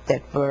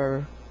that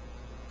were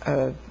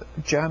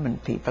German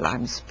people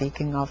I'm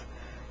speaking of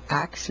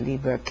actually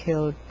were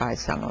killed by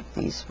some of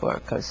these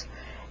workers.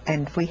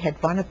 And we had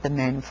one of the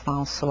men,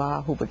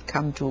 Francois, who would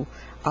come to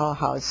our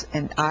house,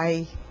 and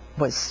I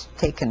was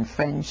taking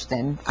French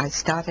then. I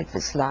started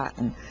with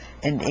Latin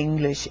and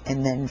English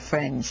and then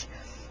French,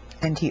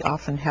 and he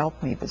often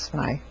helped me with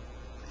my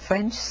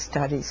French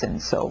studies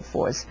and so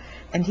forth.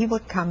 And he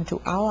would come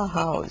to our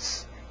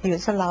house. He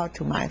was allowed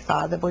to. My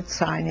father would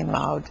sign him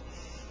out,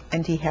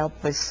 and he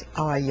helped with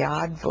our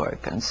yard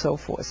work and so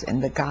forth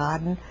in the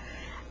garden.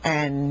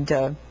 And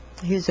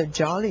he's a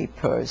jolly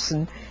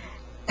person,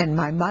 and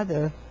my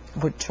mother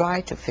would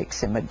try to fix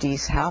him a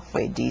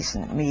halfway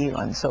decent meal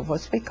and so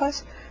forth,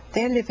 because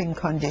their living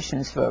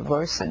conditions were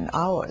worse than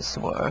ours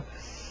were.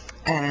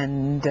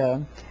 And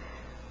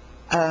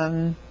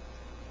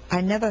I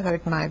never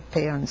heard my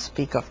parents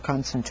speak of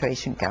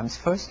concentration camps.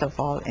 First of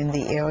all, in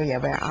the area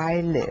where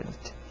I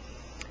lived,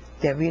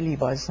 there really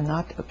was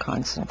not a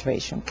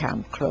concentration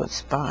camp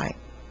close by.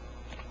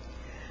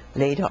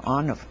 Later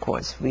on, of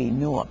course, we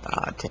knew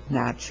about it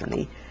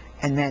naturally.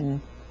 And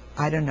then,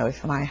 I don't know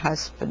if my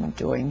husband,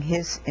 during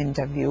his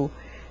interview,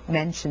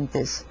 mentioned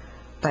this,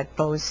 but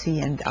both he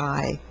and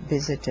I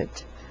visited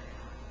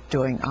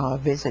during our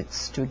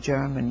visits to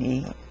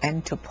Germany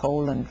and to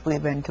Poland. We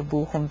went to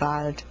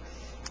Buchenwald,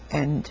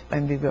 and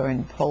when we were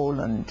in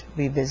Poland,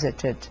 we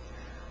visited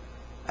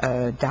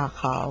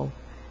Dachau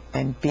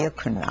and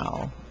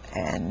Birkenau,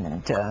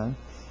 and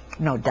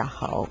no,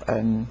 Dachau,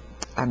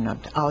 I'm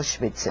not,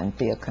 Auschwitz and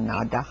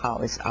Birkenau.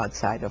 Dachau is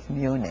outside of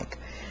Munich.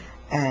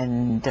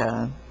 And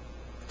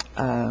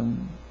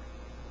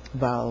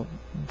well,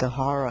 the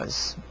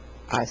horrors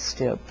are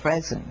still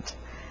present.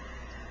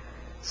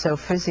 So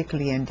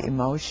physically and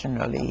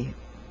emotionally,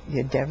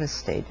 you're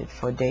devastated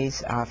for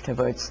days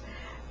afterwards.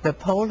 The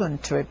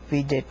Poland trip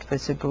we did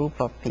with a group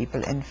of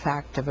people. In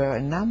fact, there were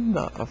a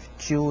number of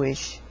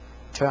Jewish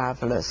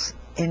travelers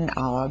in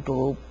our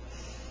group.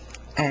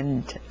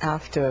 And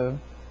after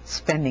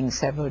spending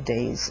several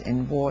days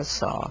in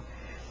Warsaw,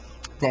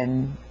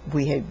 then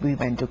we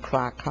went to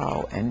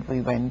Krakow and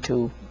we went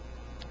to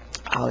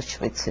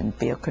Auschwitz and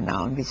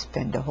Birkenau, and we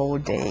spent a whole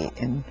day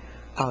in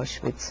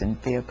Auschwitz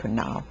and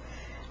Birkenau.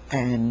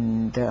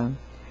 And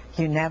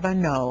you never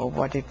know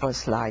what it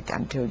was like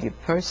until you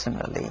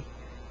personally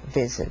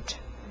visit.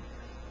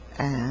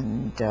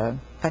 And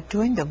but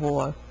during the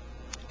war,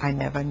 I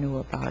never knew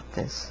about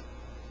this.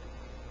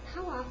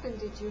 How often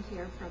did you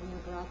hear from your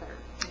brother?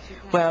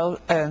 Well,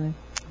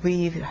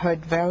 we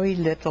heard very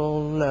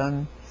little.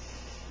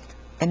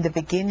 In the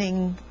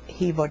beginning,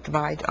 he would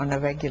write on a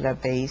regular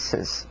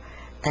basis.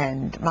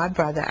 And my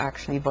brother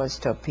actually was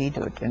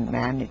torpedoed and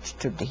managed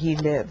to, he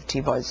lived,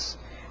 he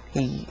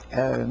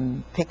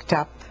picked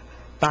up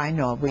by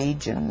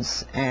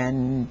Norwegians,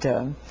 and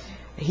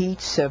he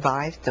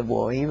survived the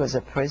war. He was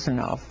a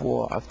prisoner of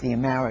war of the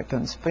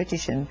Americans.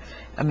 British and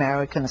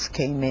Americans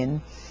came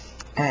in,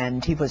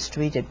 and he was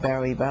treated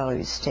very well. He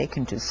was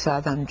taken to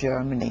southern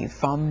Germany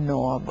from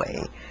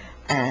Norway,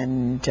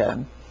 and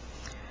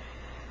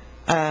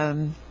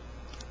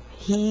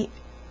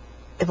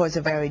it was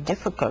a very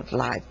difficult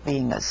life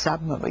being a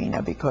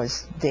submariner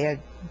because their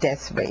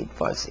death rate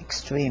was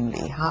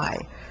extremely high.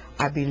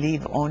 I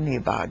believe only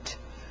about,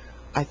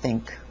 I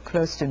think,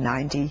 close to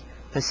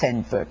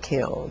 90% were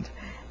killed.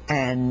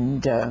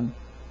 And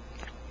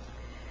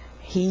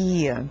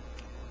he's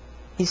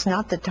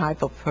not the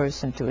type of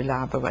person to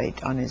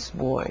elaborate on his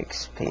war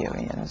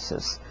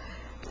experiences.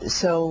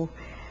 So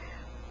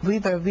we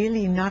were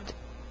really not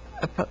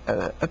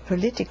a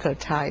political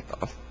type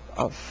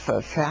of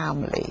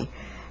family.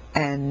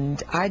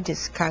 And I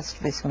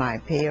discussed with my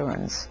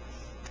parents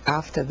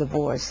after the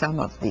war some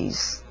of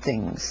these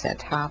things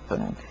that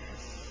happened.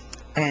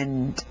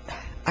 And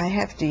I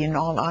have to, in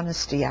all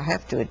honesty, I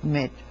have to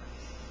admit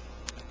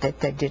that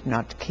they did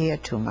not care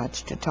too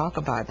much to talk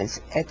about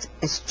this.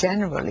 It's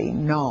generally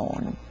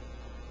known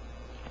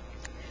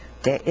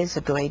there is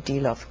a great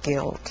deal of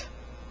guilt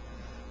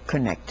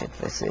connected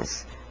with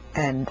this.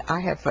 And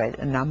I have read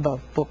a number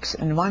of books,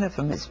 and one of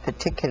them is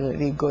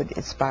particularly good.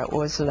 It's by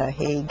Ursula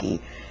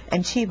Hegi,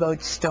 and she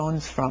wrote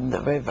Stones from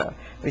the River,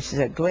 which is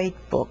a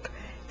great book,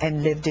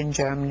 and lived in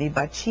Germany.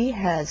 But she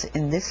has,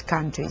 in this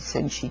country,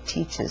 since she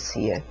teaches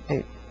here,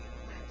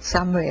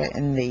 somewhere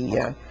in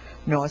the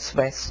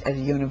Northwest at a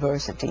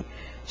university,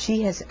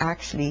 she has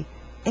actually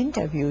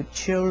interviewed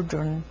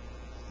children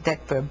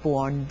that were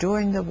born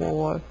during the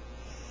war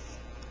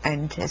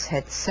and has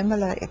had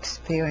similar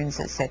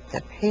experiences that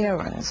the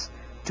parents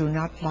do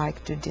not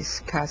like to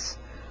discuss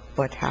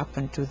what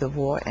happened to the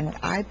war, and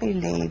I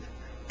believe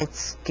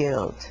it's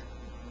guilt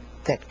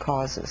that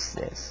causes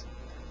this.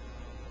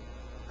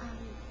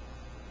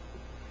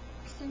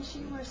 Since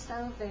you were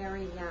so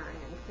very young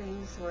and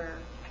things were,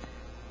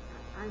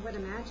 I would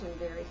imagine,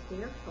 very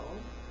fearful,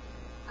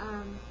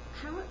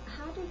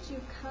 how did you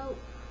cope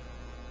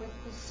with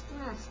the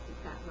stress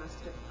that must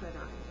have put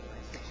on you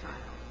as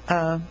a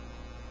child?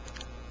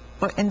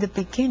 Well, in the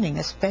beginning,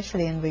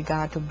 especially in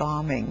regard to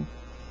bombing,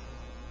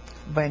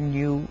 when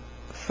you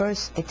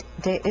first,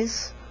 there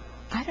is,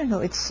 I don't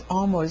know, it's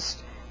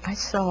almost, I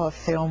saw a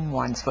film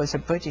once, it was a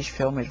British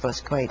film, it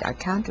was great, I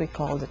can't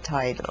recall the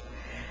title,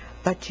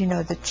 but you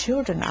know, the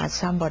children are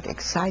somewhat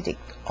excited,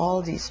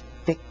 all these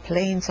big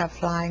planes are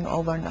flying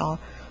over and all.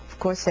 Of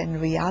course, then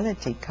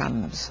reality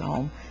comes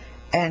home,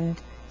 and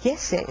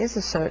yes, there is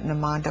a certain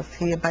amount of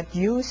fear, but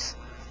youth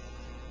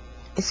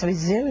is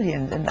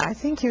resilient, and I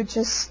think you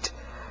just,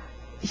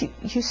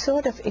 you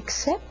sort of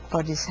accept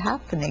what is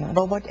happening,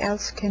 but what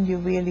else can you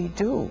really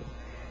do?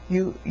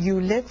 You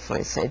live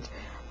with it.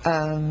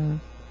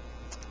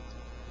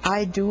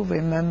 I do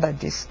remember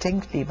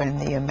distinctly when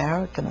the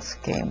Americans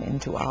came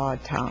into our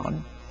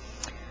town.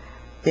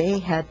 They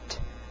had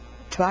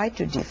tried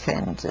to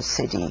defend the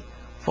city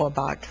for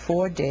about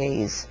 4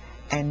 days,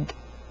 and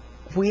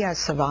we are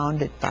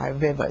surrounded by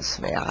rivers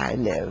where I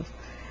live,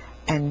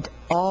 and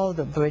all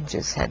the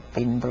bridges had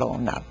been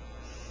blown up.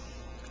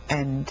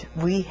 And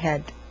we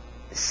had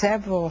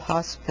several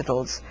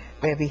hospitals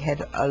where we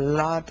had a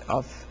lot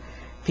of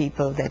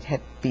people that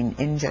had been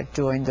injured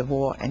during the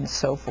war and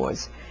so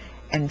forth.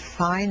 And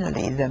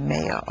finally, the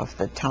mayor of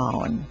the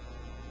town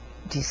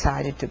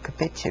decided to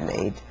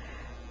capitulate.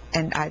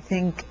 And I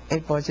think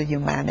it was a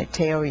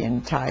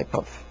humanitarian type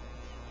of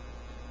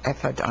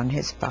effort on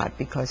his part,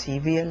 because he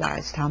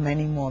realized how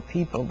many more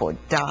people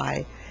would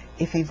die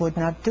if he would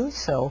not do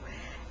so.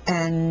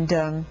 And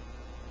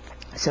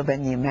so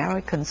when the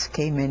Americans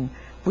came in,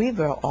 we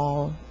were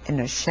all in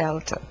a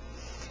shelter,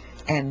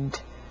 and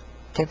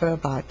there were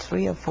about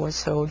 3 or 4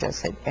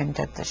 soldiers that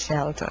entered the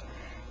shelter,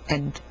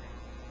 and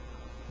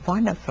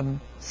one of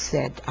them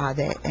said, "Are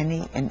there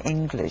any," in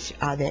English,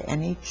 "are there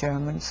any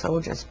German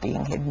soldiers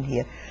being hidden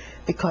here?"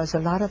 Because a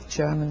lot of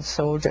German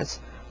soldiers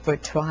were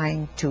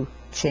trying to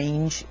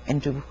change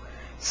into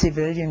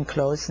civilian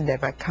clothes, and they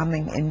were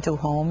coming into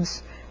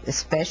homes,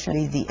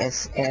 especially the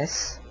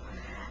SS,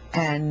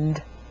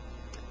 and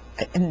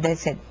they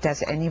said,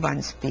 "Does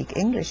anyone speak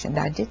English?" And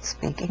I did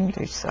speak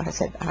English, so I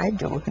said, "I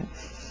do."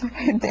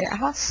 And they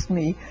asked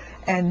me,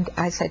 and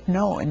I said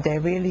no, and they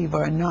really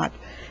were not.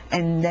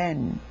 And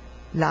then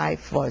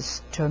life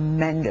was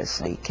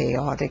tremendously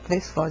chaotic.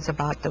 This was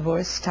about the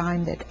worst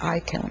time that I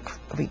can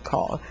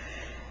recall.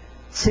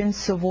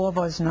 Since the war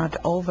was not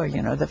over,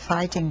 you know, the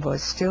fighting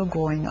was still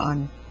going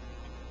on,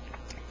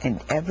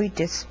 and every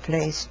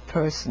displaced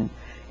person,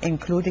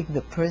 including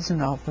the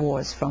prisoner of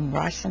wars, from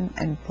Russian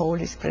and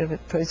Polish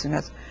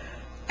prisoners,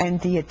 and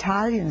the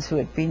Italians who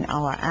had been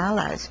our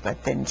allies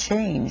but then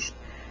changed,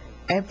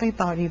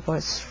 everybody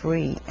was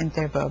free, and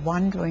they were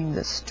wandering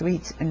the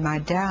streets. And my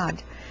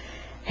dad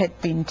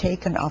had been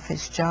taken off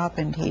his job,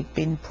 and he'd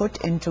been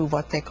put into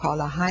what they call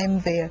a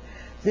Heimwehr.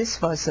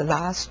 This was the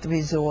last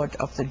resort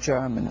of the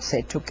Germans.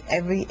 They took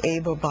every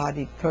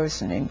able-bodied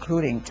person,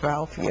 including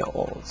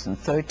 12-year-olds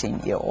and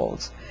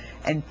 13-year-olds,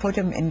 and put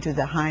them into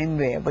the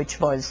Heimwehr, which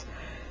was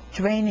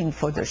training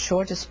for the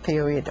shortest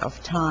period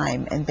of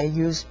time, and they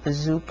used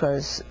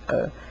bazookas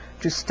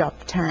to stop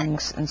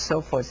tanks and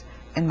so forth.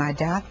 And my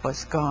dad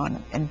was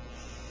gone,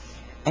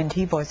 and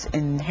he was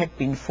had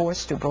been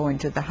forced to go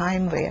into the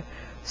Heimwehr.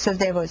 So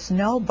there was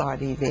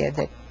nobody there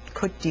that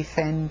could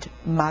defend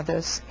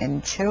mothers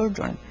and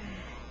children.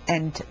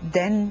 And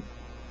then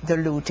the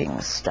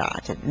looting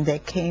started, and they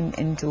came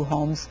into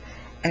homes,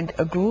 and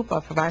a group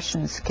of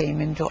Russians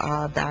came into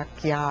our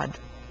backyard,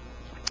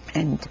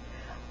 and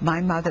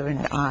my mother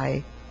and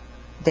I,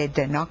 they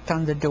knocked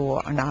on the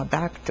door, on our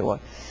back door,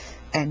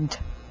 and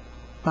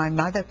my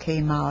mother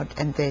came out,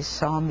 and they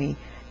saw me,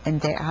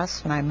 and they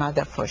asked my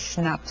mother for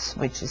schnapps,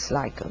 which is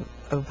like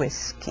a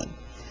whiskey.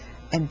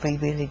 And we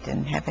really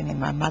didn't have any.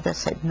 My mother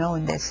said no,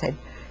 and they said,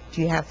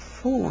 "Do you have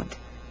food?"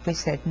 We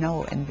said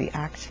no, and we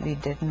actually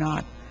did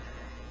not.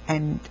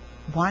 And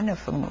one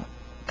of them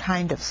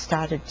kind of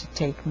started to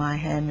take my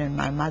hand, and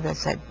my mother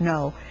said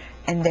no.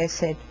 And they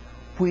said,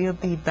 "We'll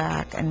be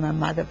back." And my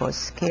mother was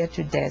scared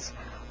to death.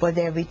 Well,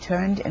 they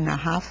returned in a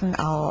half an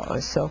hour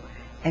or so,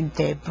 and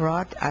they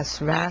brought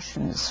us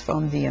rations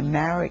from the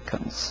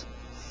Americans,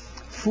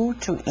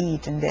 food to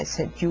eat. And they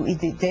said, "You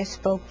eat." They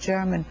spoke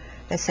German.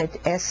 They said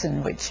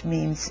 "essen," which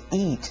means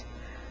eat,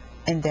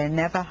 and they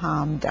never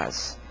harmed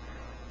us.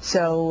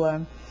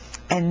 So,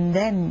 and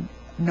then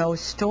no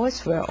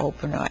stores were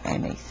open or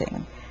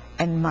anything.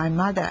 And my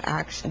mother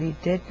actually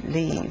did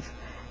leave,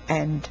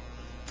 and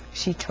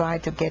she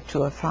tried to get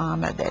to a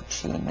farmer that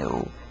she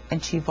knew,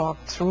 and she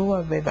walked through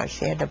a river.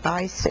 She had a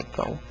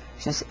bicycle.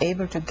 She was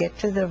able to get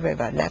to the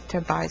river, left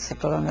her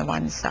bicycle on the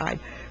one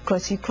side,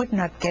 because she could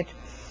not get,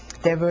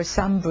 there were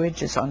some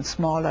bridges on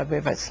smaller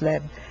rivers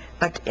left,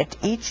 but at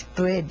each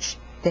bridge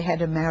they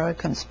had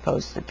Americans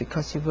posted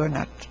because you were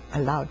not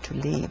allowed to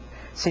leave.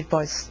 So it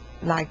was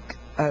like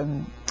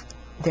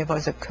there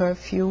was a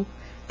curfew,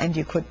 and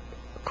you could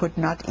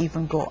not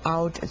even go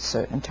out at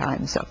certain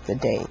times of the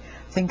day.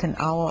 I think an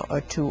hour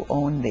or two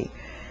only.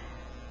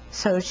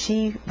 So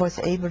she was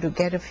able to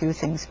get a few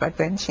things, but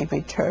when she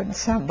returned,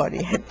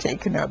 somebody had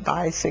taken her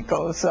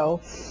bicycle.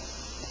 So,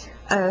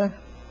 well,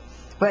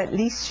 at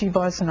least she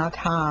was not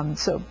harmed.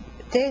 So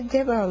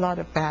there were a lot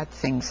of bad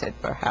things that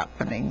were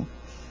happening.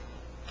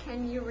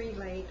 Can you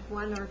relate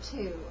one or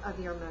two of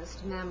your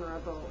most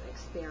memorable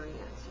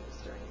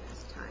experiences during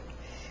this time?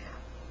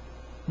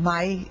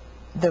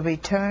 The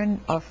return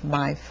of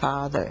my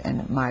father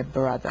and my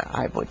brother,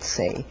 I would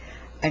say,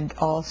 and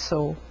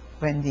also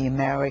when the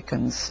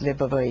Americans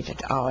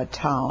liberated our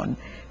town,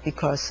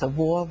 because the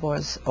war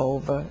was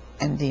over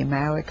and the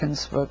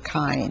Americans were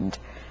kind.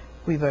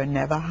 We were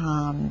never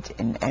harmed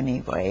in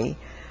any way.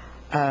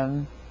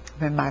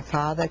 When my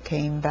father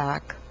came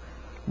back,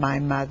 my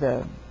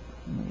mother,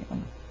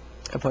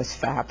 it was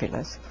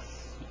fabulous.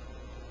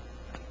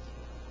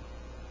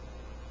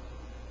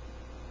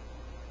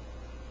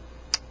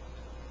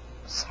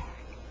 Sorry.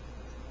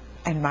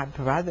 And my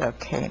brother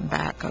came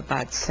back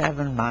about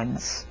 7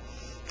 months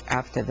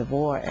after the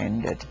war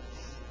ended,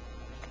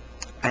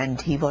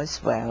 and he was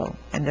well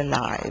and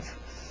alive.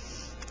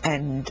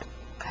 And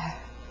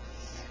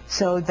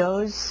so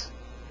those,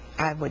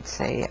 I would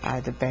say,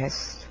 are the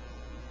best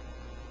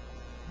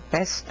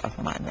of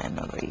my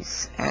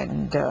memories.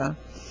 And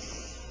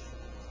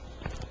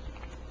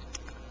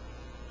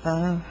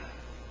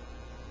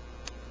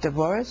the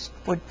worst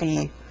would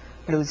be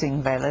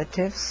losing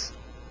relatives,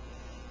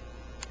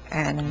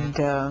 and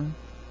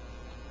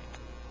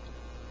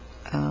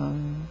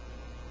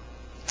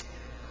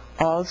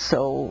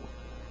also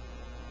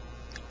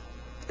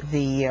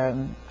the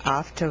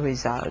after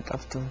result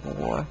of the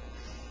war.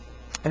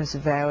 It was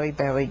very,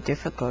 very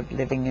difficult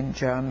living in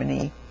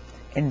Germany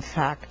In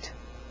fact,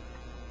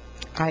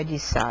 I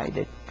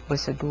decided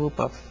with a group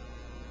of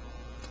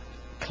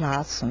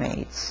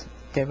classmates,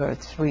 there were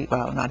three,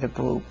 well, not a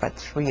group, but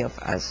three of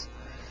us,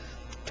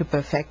 to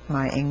perfect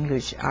my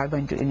English. I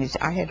went to English.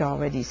 I had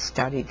already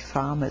studied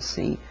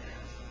pharmacy,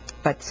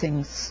 but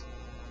things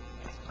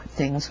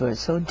were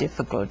so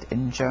difficult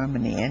in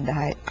Germany, and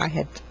I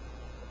had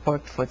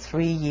worked for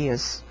 3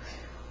 years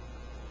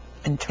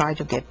and tried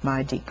to get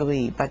my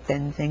degree, but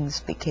then things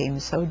became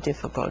so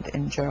difficult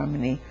in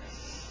Germany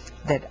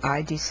that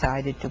I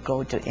decided to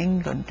go to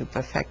England to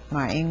perfect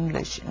my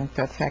English and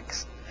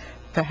perhaps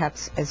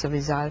as a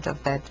result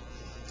of that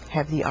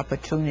have the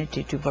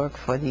opportunity to work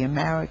for the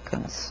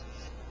Americans.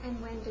 And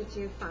when did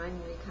you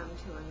finally come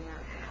to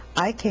America?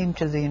 I came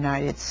to the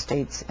United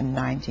States in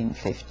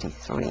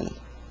 1953,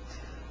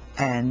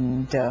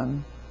 and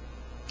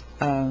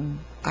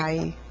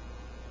I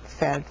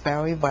felt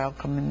very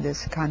welcome in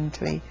this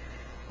country.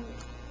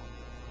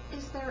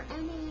 Is there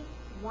any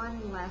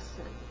one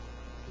lesson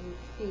you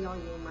feel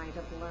you might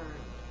have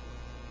learned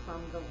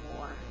from the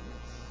war and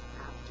its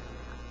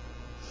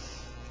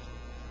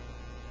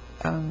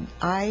aftermath?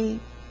 I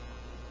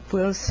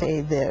will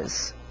say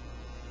this.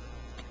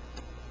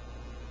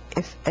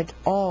 If at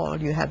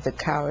all you have the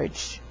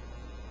courage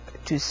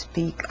to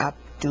speak up,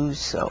 do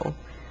so.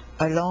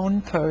 A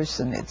lone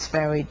person, it's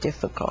very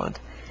difficult.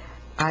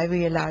 I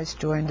realized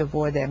during the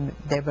war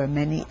there were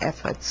many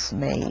efforts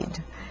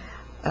made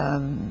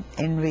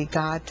in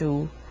regard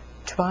to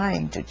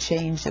trying to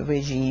change the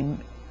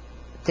regime.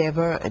 There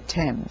were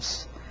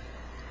attempts.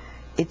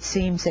 It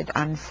seems that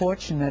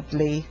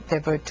unfortunately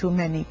there were too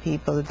many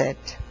people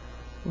that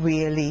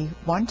really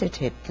wanted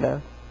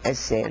Hitler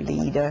as their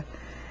leader,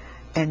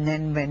 and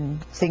then when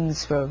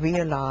things were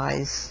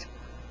realized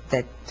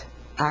that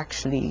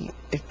actually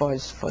it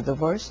was for the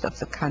worst of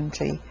the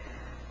country,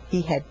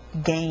 he had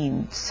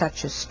gained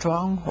such a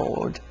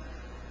stronghold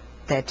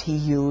that he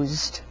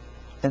used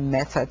the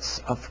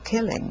methods of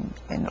killing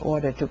in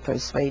order to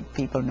persuade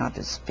people not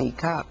to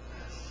speak up.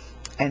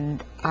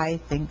 And I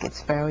think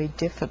it's very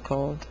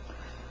difficult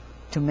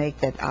to make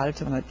that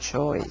ultimate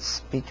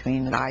choice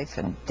between life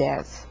and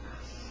death.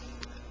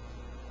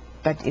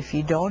 But if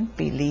you don't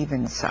believe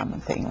in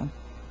something,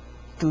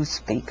 do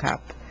speak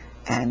up.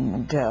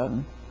 And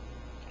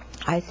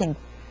I think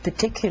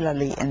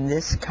particularly in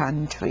this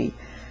country,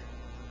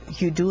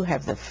 you do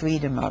have the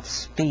freedom of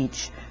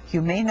speech.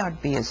 You may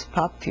not be as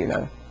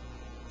popular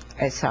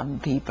as some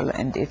people,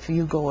 and if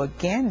you go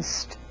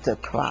against the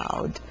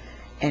crowd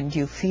and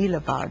you feel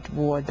about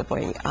war the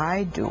way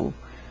I do,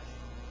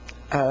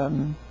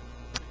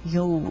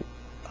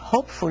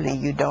 hopefully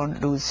you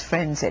don't lose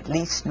friends, at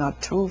least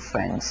not true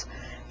friends,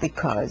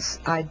 because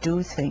I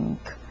do think,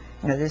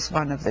 this is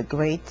one of the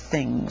great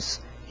things,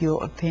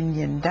 your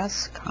opinion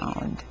does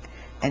count,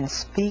 and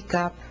speak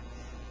up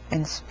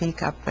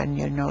when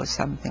you know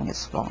something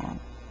is wrong.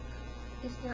 Is there